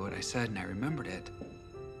exactly what I said, and I remembered it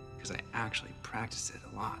because I actually practiced it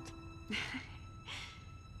a lot.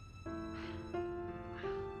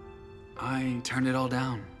 I turned it all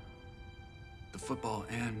down. The football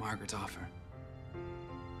and Margaret's offer.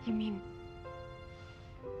 You mean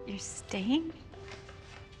you're staying?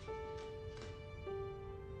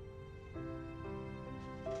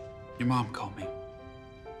 Your mom called me.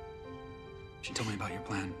 She told me about your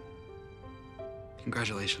plan.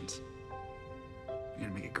 Congratulations. You're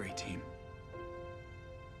gonna make a great team.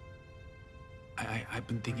 I've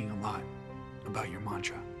been thinking a lot about your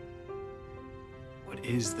mantra. What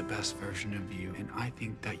is the best version of you? And I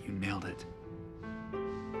think that you nailed it.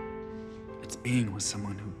 It's being with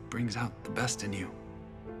someone who brings out the best in you.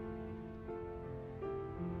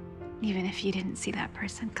 Even if you didn't see that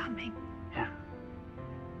person coming. Yeah.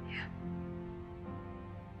 Yeah.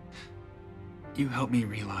 You helped me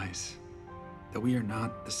realize that we are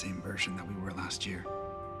not the same version that we were last year.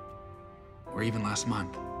 Or even last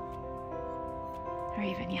month. Or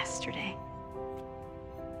even yesterday.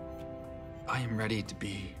 I am ready to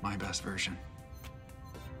be my best version.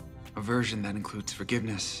 A version that includes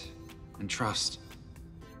forgiveness and trust.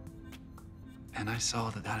 And I saw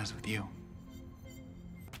that that is with you.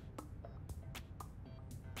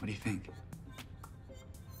 What do you think?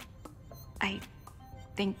 I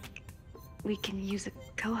think we can use a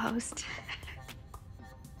co-host.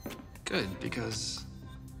 Good, because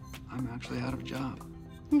I'm actually out of a job.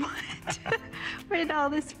 What? Where did all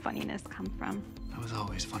this funniness come from? That was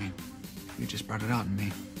always funny. You just brought it out in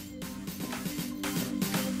me.